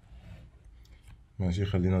ماشي،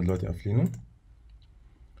 خلينا دلوقتي قافلينه.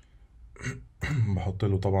 بحط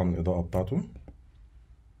له طبعا الاضاءة بتاعته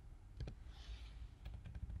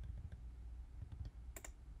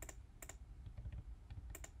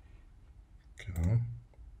كده،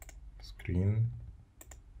 سكرين.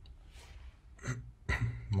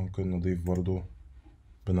 ممكن نضيف برضو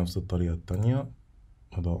بنفس الطريقة التانية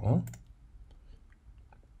إضاءة،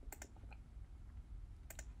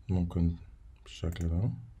 ممكن بالشكل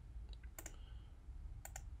ده.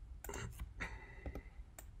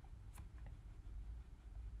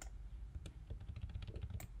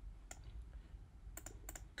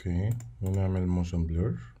 اوكي، ونعمل موشن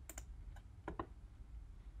بلور.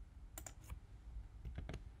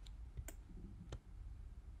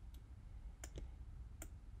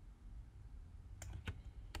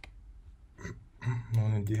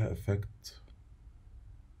 ونديها افكت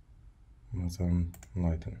مثلا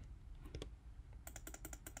لايتن.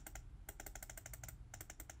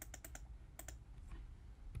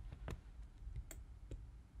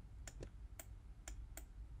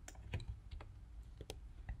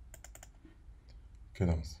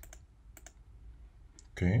 كده مثلا.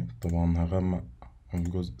 اوكي، طبعا هغمق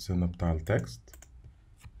الجزء سنة بتاع التكست.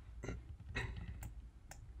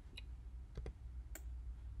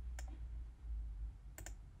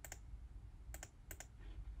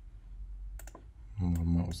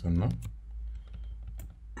 نغمقه سنة.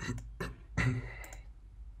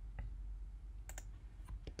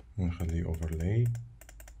 ونخليه اوفرلاي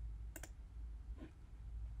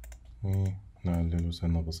ونقلله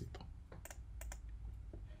سنة بسيطة.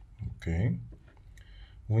 اوكي،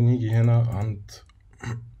 ونيجي هنا عند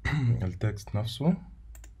التكست نفسه.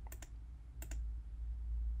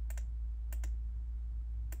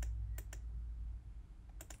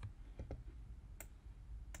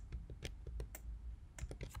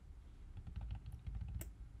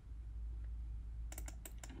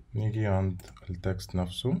 نيجي عند التكست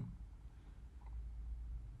نفسه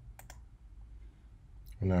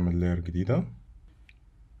ونعمل لاير جديدة،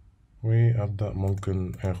 وأبدأ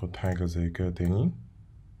ممكن اخد حاجة زي كده تاني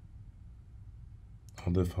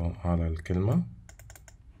اضيفها على الكلمة،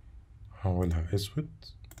 احولها اسود.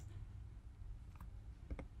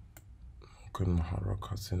 ممكن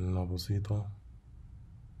نحركها سنة بسيطة،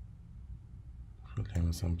 خليها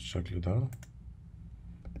مثلا بالشكل ده.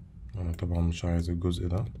 انا طبعا مش عايز الجزء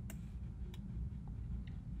ده.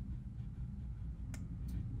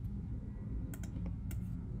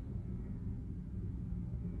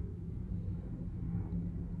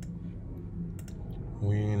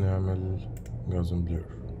 ونعمل جازم بلير.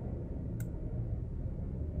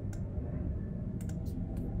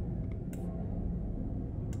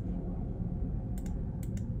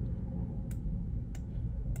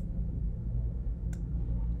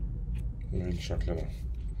 بالشكل ده.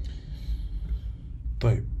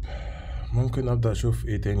 طيب ممكن ابدأ اشوف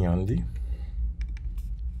ايه تاني عندي.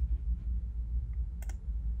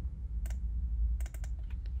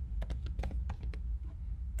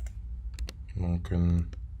 ممكن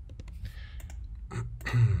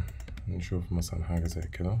نشوف مثلا حاجة زي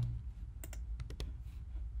كده.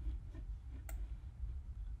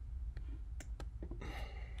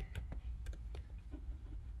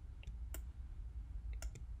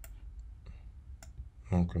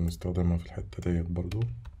 ممكن نستخدمها في الحتة ديت برضو.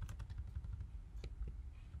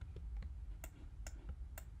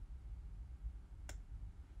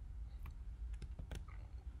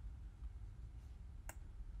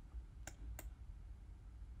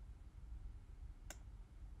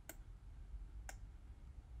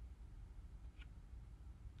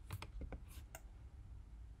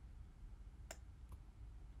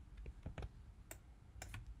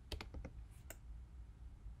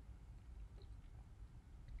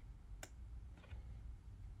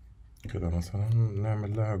 كده مثلا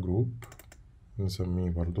نعمل لها جروب نسميه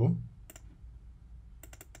برضو.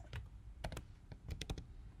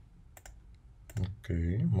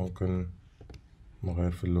 اوكي، ممكن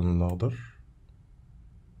نغير في اللون الاخضر،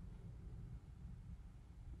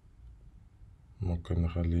 ممكن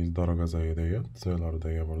نخليه درجة زي ديت، زي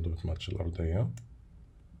الأرضية برضو بتماتش الأرضية.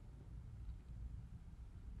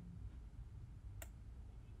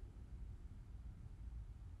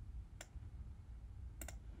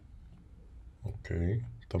 اوكي،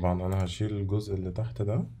 طبعا أنا هشيل الجزء اللي تحت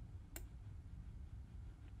ده،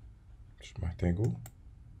 مش محتاجه.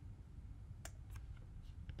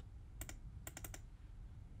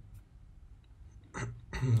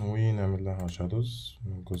 ونعمل لها شادوز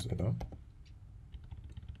من الجزء ده.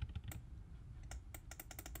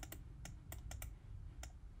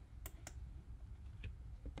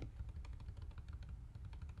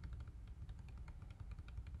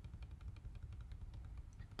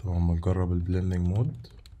 طبعا بنجرب البلندنج مود.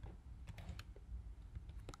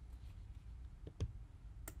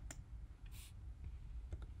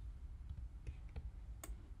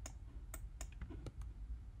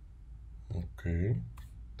 اوكي،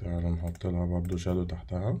 تعالى نحط لها برضو شادو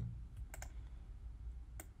تحتها.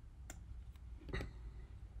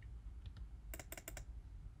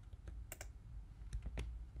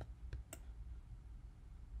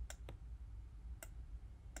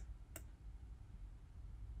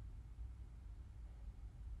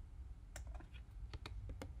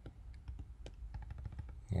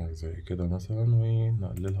 زي كده مثلا،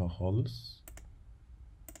 ونقللها خالص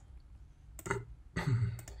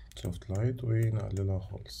سوفت لايت، ونقللها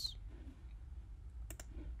خالص.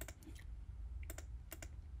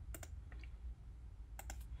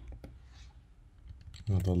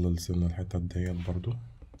 نضلل سن الحتة ديت برضو.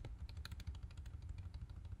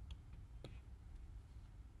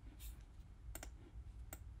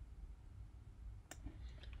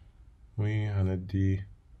 وهندي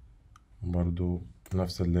برضو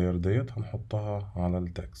نفس اللاير ديت هنحطها على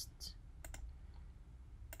التكست.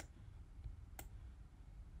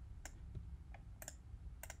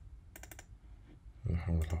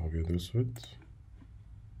 نحولها أبيض وأسود.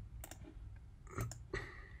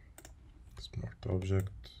 سمارت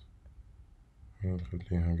أوبجكت،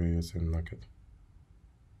 ونخليها جاية سنة كده.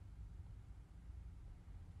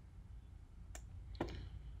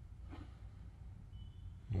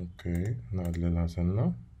 اوكي، نقللها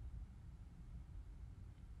سنة.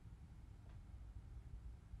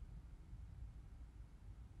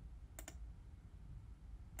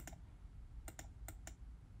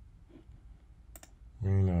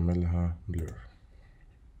 ونعملها بلور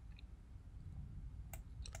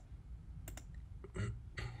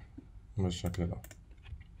بالشكل ده.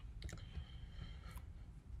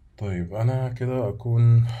 طيب أنا كده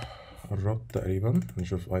أكون قربت تقريبا.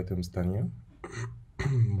 نشوف ايتمز تانية.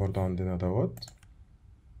 برضو عندنا دوت.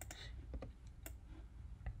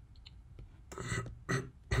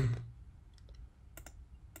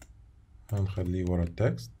 هنخليه ورا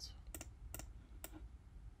التكست.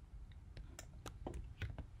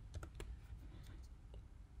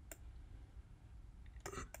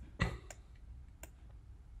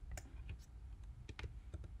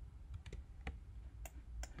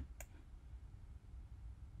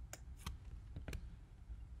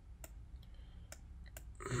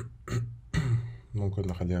 ممكن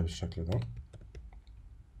نخليها بالشكل ده.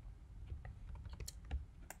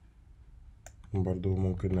 برضو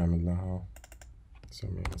ممكن نعمل لها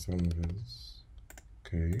نسميها مثلا فيز.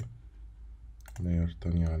 اوكي، لاير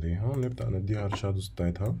تانية عليها، ونبدأ نديها الشادوز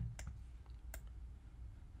بتاعتها.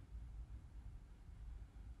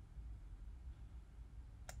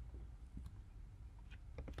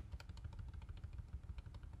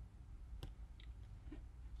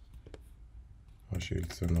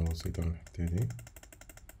 هشيل سنة بسيطة من الحتة دي.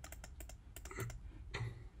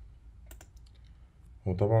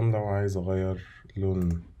 وطبعا لو عايز أغير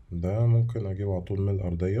لون ده ممكن أجيبه على طول من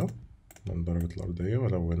الأرضية، من درجة الأرضية،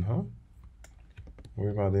 وألونها.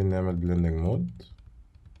 وبعدين نعمل بلندنج مود،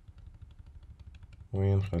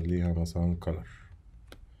 ونخليها مثلا color.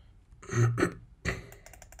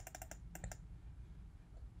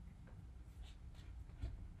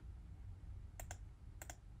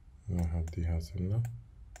 نهديها سنة.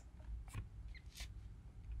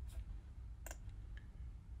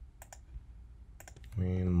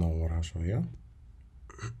 وننورها شوية.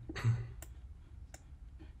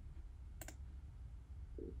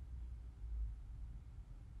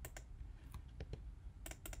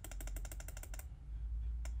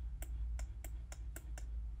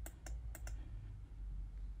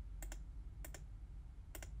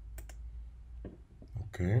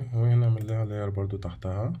 اوكي، وهنعمل لها لاير برضو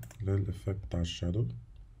تحتها للإفكت بتاع الشادو.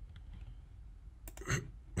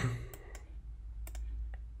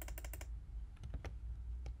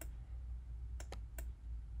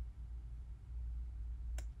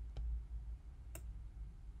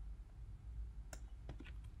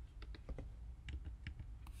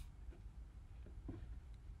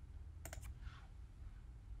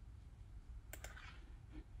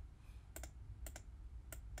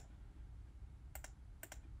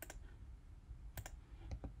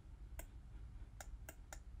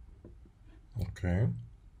 اوكي،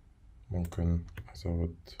 ممكن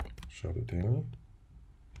ازود شادو تاني.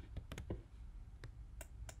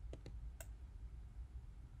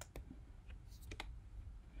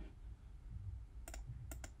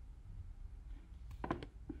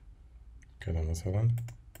 كده مثلا.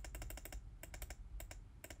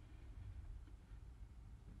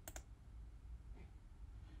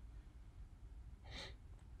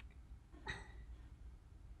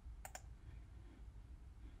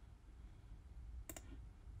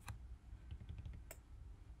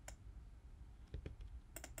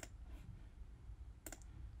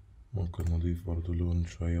 ممكن نضيف برضو لون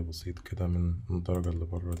شوية بسيط كده من الدرجة اللي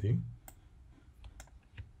برا دي.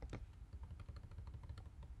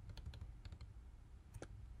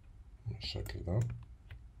 بالشكل ده.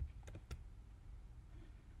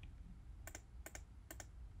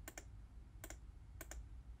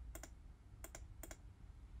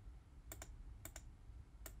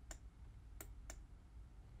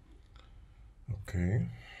 اوكي.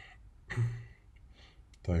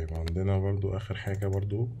 طيب عندنا برضو اخر حاجة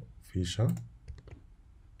برضو فيشة،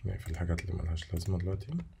 نقفل الحاجات اللي ملهاش لازمة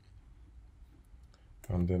دلوقتي.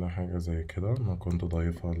 عندنا حاجة زي كده انا كنت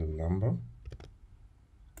ضايفها لللمبة.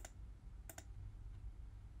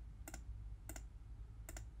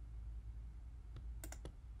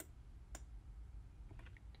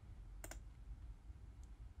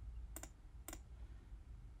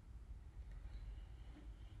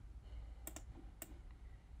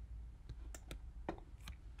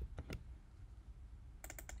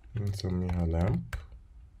 نسميها لامب،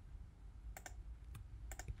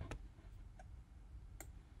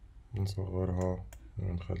 نصغرها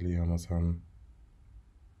ونخليها مثلا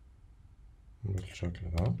بالشكل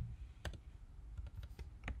ده.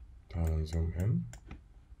 تعالوا نزوم ان.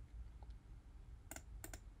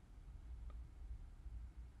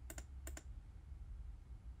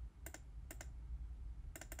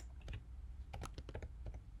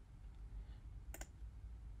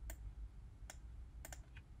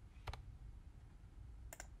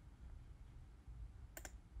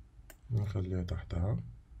 نخليها تحتها.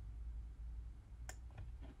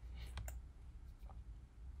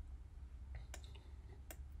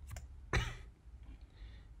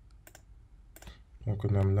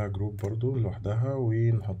 ممكن نعملها جروب برضو لوحدها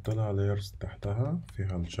ونحط لها layers تحتها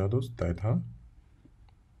فيها الشادوز بتاعتها.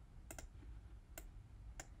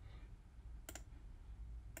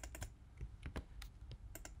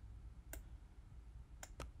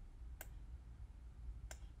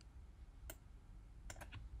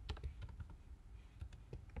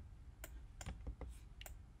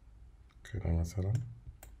 كده مثلا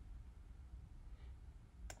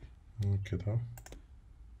كده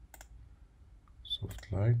soft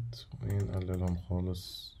light، ونقللهم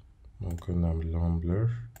خالص. ممكن نعمل لهم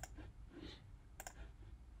blur.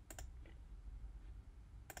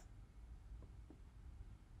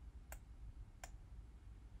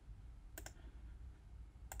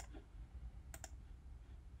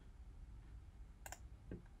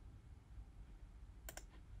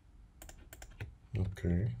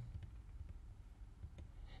 اوكي.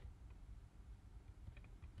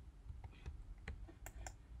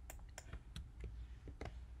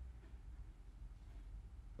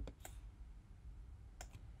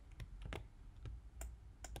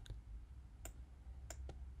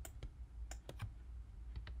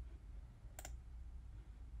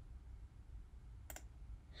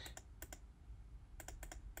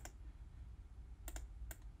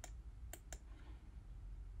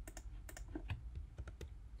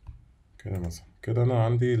 كده مثلا كده انا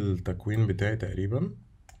عندي التكوين بتاعي تقريبا،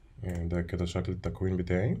 يعني ده كده شكل التكوين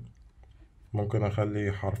بتاعي. ممكن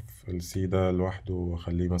اخلي حرف السي ده لوحده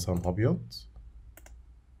واخليه مثلا ابيض.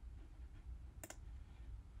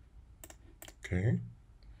 اوكي.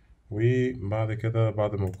 وبعد كده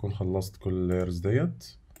بعد ما بكون خلصت كل اللايرز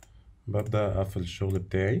ديت ببدأ اقفل الشغل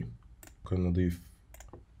بتاعي. ممكن نضيف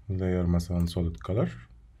لاير مثلا solid color.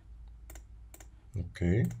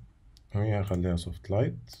 اوكي، وهي هخليها soft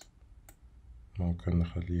light. ممكن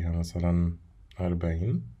نخليها مثلا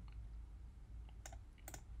 40.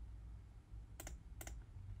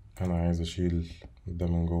 انا عايز اشيل ده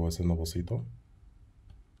من جوه سنة بسيطة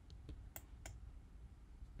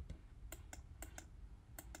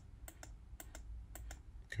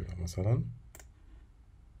كده مثلا.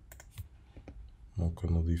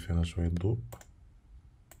 ممكن نضيف هنا شوية ضوء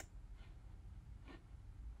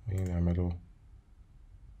ونعمله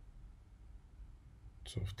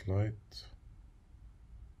soft light.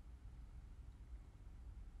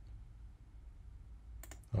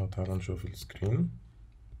 تعالوا نشوف السكرين.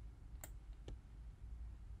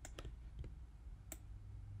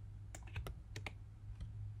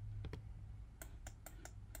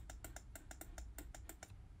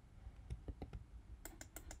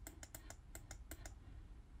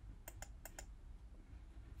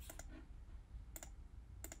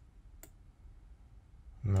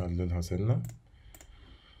 نقللها سنة،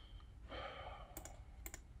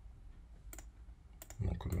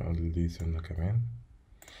 ممكن نقلل دي سنة كمان.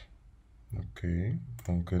 اوكي،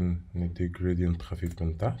 ممكن ندي جريدينت خفيف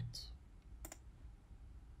من تحت.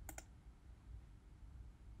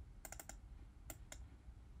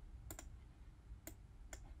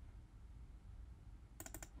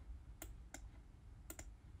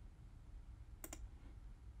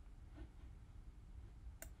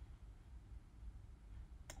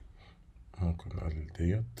 ممكن نقلل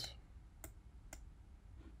ديت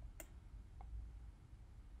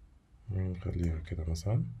ونخليها كده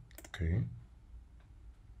مثلا. اوكي،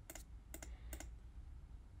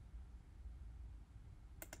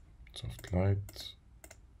 soft light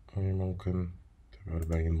وممكن تبقى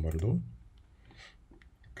 40 برضو.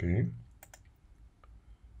 اوكي،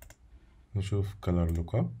 نشوف color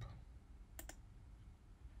lookup.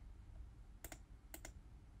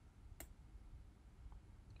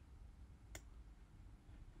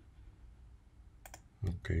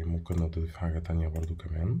 اوكي، ممكن نضيف حاجة تانية برضو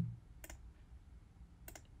كمان.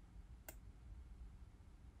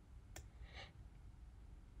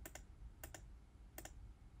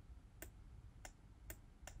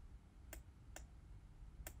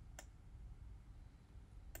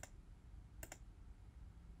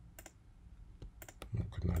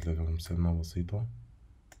 ممكن نقللهم سنة بسيطة.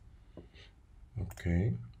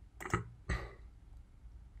 اوكي،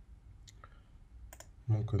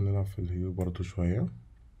 ممكن نلعب في الهيو برضو شوية.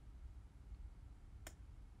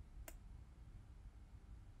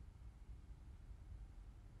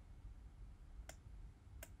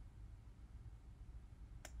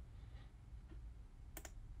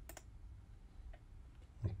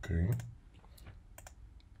 اوكي،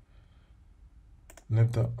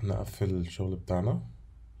 نبدأ نقفل الشغل بتاعنا.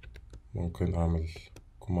 ممكن اعمل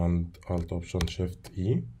كوماند الت اوبشن شيفت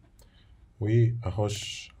اي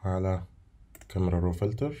واخش على كاميرا رو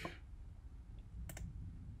فلتر.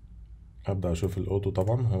 ابدأ اشوف الاوتو.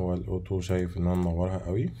 طبعا هو الاوتو شايف ان انا منورها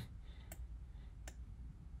قوي.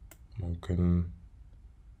 ممكن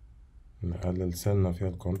نقلل سنة فيها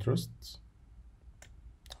الكونتراست،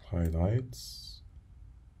 هايلايتس.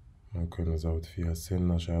 ممكن نزود فيها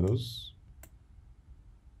سنة شادوز.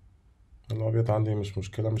 الابيض عندي مش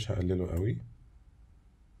مشكلة، مش هقلله قوي.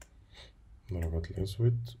 درجات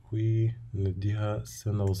الاسود ونديها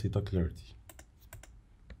سنة بسيطة كلاريتي.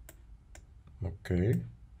 اوكي،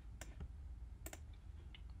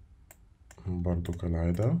 برضو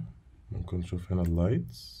كالعادة ممكن نشوف هنا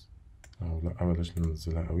اللايتس، او لا بلاش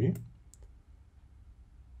ننزلها قوي.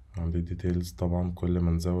 عندي ديتيلز طبعا، كل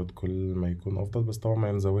ما نزود كل ما يكون افضل، بس طبعا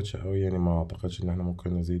ما نزودش قوي يعني. ما اعتقدش ان احنا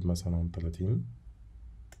ممكن نزيد مثلا عن 30.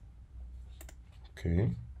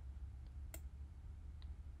 اوكي،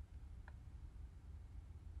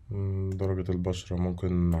 درجة البشرة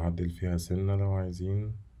ممكن نعدل فيها سنة لو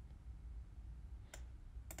عايزين.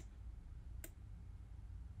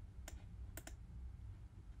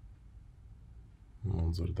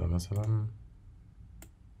 المنظر ده مثلا.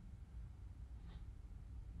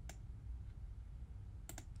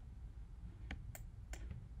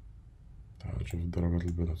 تعال نشوف درجة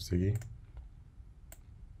البنفسجي.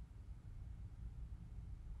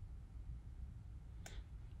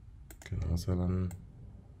 كده مثلا.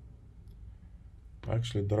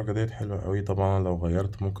 اكشلي الدرجة ديت حلوة قوي. طبعا لو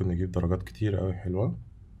غيرت ممكن نجيب درجات كتير قوي حلوة.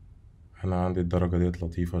 انا عندي الدرجة ديت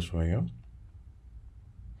لطيفة شوية.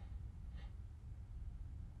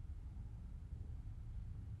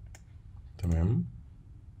 تمام،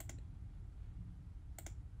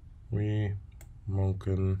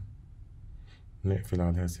 وممكن نقفل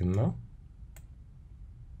عليها سنة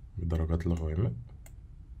بدرجات الغوامق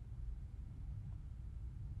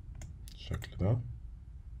بالشكل ده.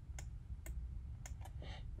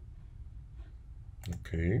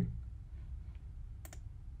 اوكي،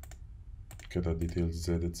 كده الديتيلز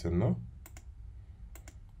زادت سنة.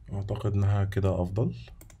 اعتقد انها كده افضل.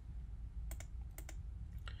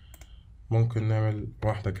 ممكن نعمل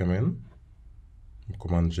واحدة كمان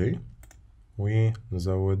كوماند جي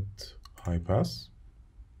ونزود هاي باس.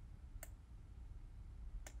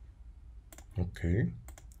 اوكي،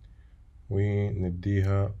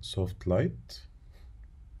 ونديها سوفت لايت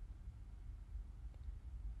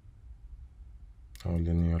او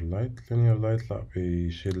linear لايت. لا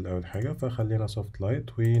بيشيل اول حاجة، فخلينا سوفت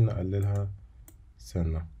لايت ونقللها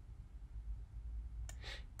سنة.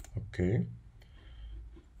 اوكي،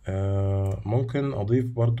 ممكن اضيف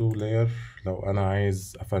برضو لاير لو انا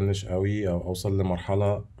عايز افنش قوي او اوصل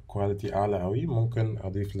لمرحلة كواليتي اعلى قوي. ممكن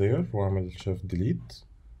اضيف لاير واعمل شيفت ديليت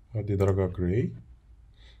وادي درجة جراي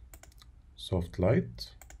سوفت لايت.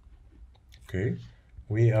 اوكي،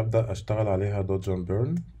 وابدا اشتغل عليها دوج اند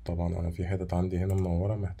بيرن. طبعا انا في حتت عندي هنا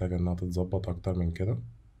منورة محتاجة انها تتظبط اكتر من كده.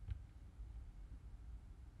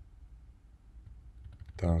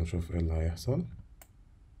 تعال نشوف ايه اللي هيحصل.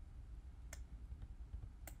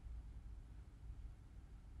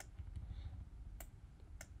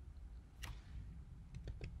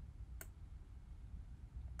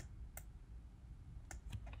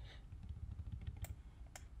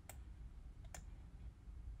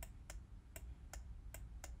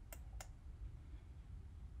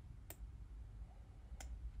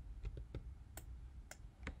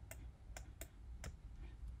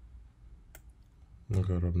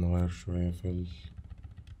 نجرب نغير شوية في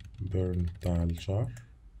البيرن بتاع الشعر.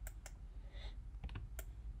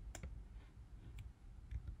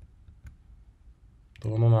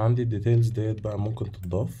 طبعا انا عندي الديتيلز ديت بقى ممكن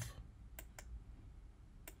تضاف.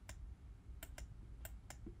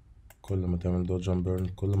 كل ما تعمل دوج اند بيرن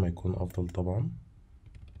كل ما يكون افضل طبعا.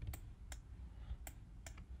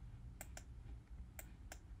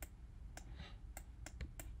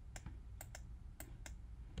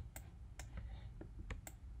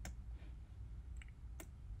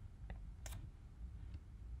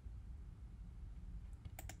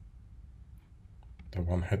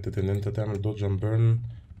 طبعا حتة ان انت تعمل دوج اند بيرن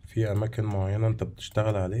في اماكن معينة انت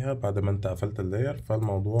بتشتغل عليها بعد ما انت قفلت اللاير،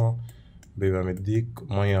 فالموضوع بيبقى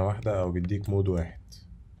مديك مية واحدة او بيديك مود واحد.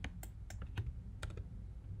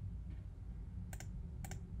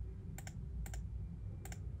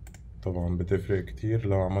 طبعا بتفرق كتير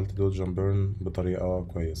لو عملت دوج اند بيرن بطريقة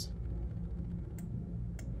كويسة.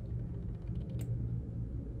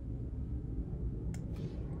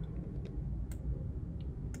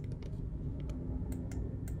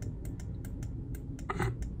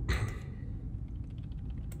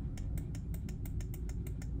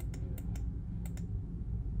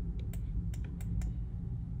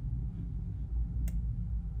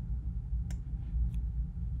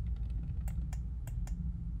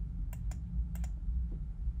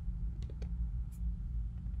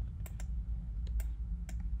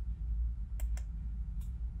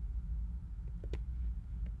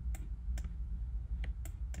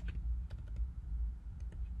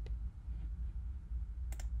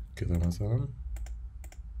 كده مثلا.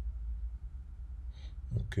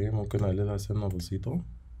 اوكي، ممكن اقللها سنة بسيطة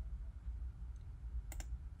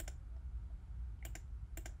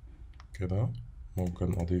كده.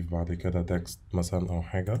 ممكن اضيف بعد كده تكست مثلا او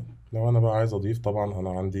حاجة. لو انا بقى عايز اضيف، طبعا انا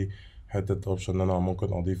عندي حتة اوبشن ان انا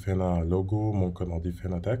ممكن اضيف هنا لوجو، ممكن اضيف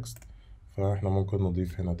هنا تكست. فاحنا ممكن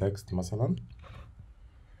نضيف هنا تكست مثلا.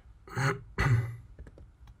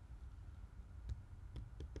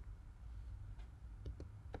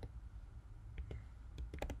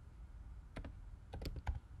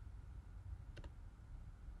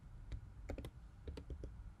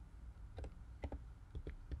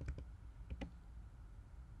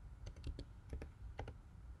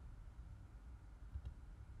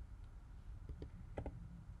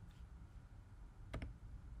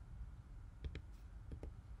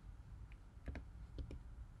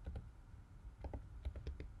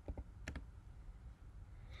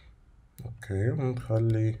 اوكي،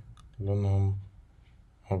 ونخلي لونهم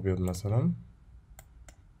ابيض مثلا.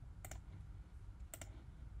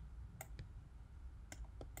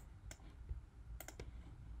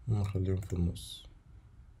 ونخليهم في النص.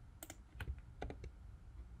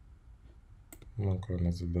 ممكن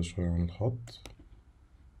انزل ده شوية عن الخط.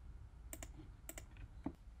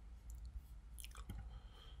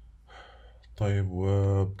 طيب،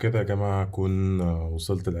 وبكده يا جماعة أكون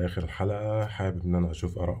وصلت لآخر الحلقة. حابب إن أنا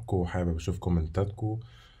أشوف آرائكم وحابب أشوف كومنتاتكم.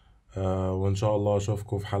 وإن شاء الله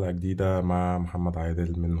أشوفكم في حلقة جديدة مع محمد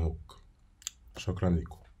عادل من هوك. شكرا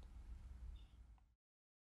لكم.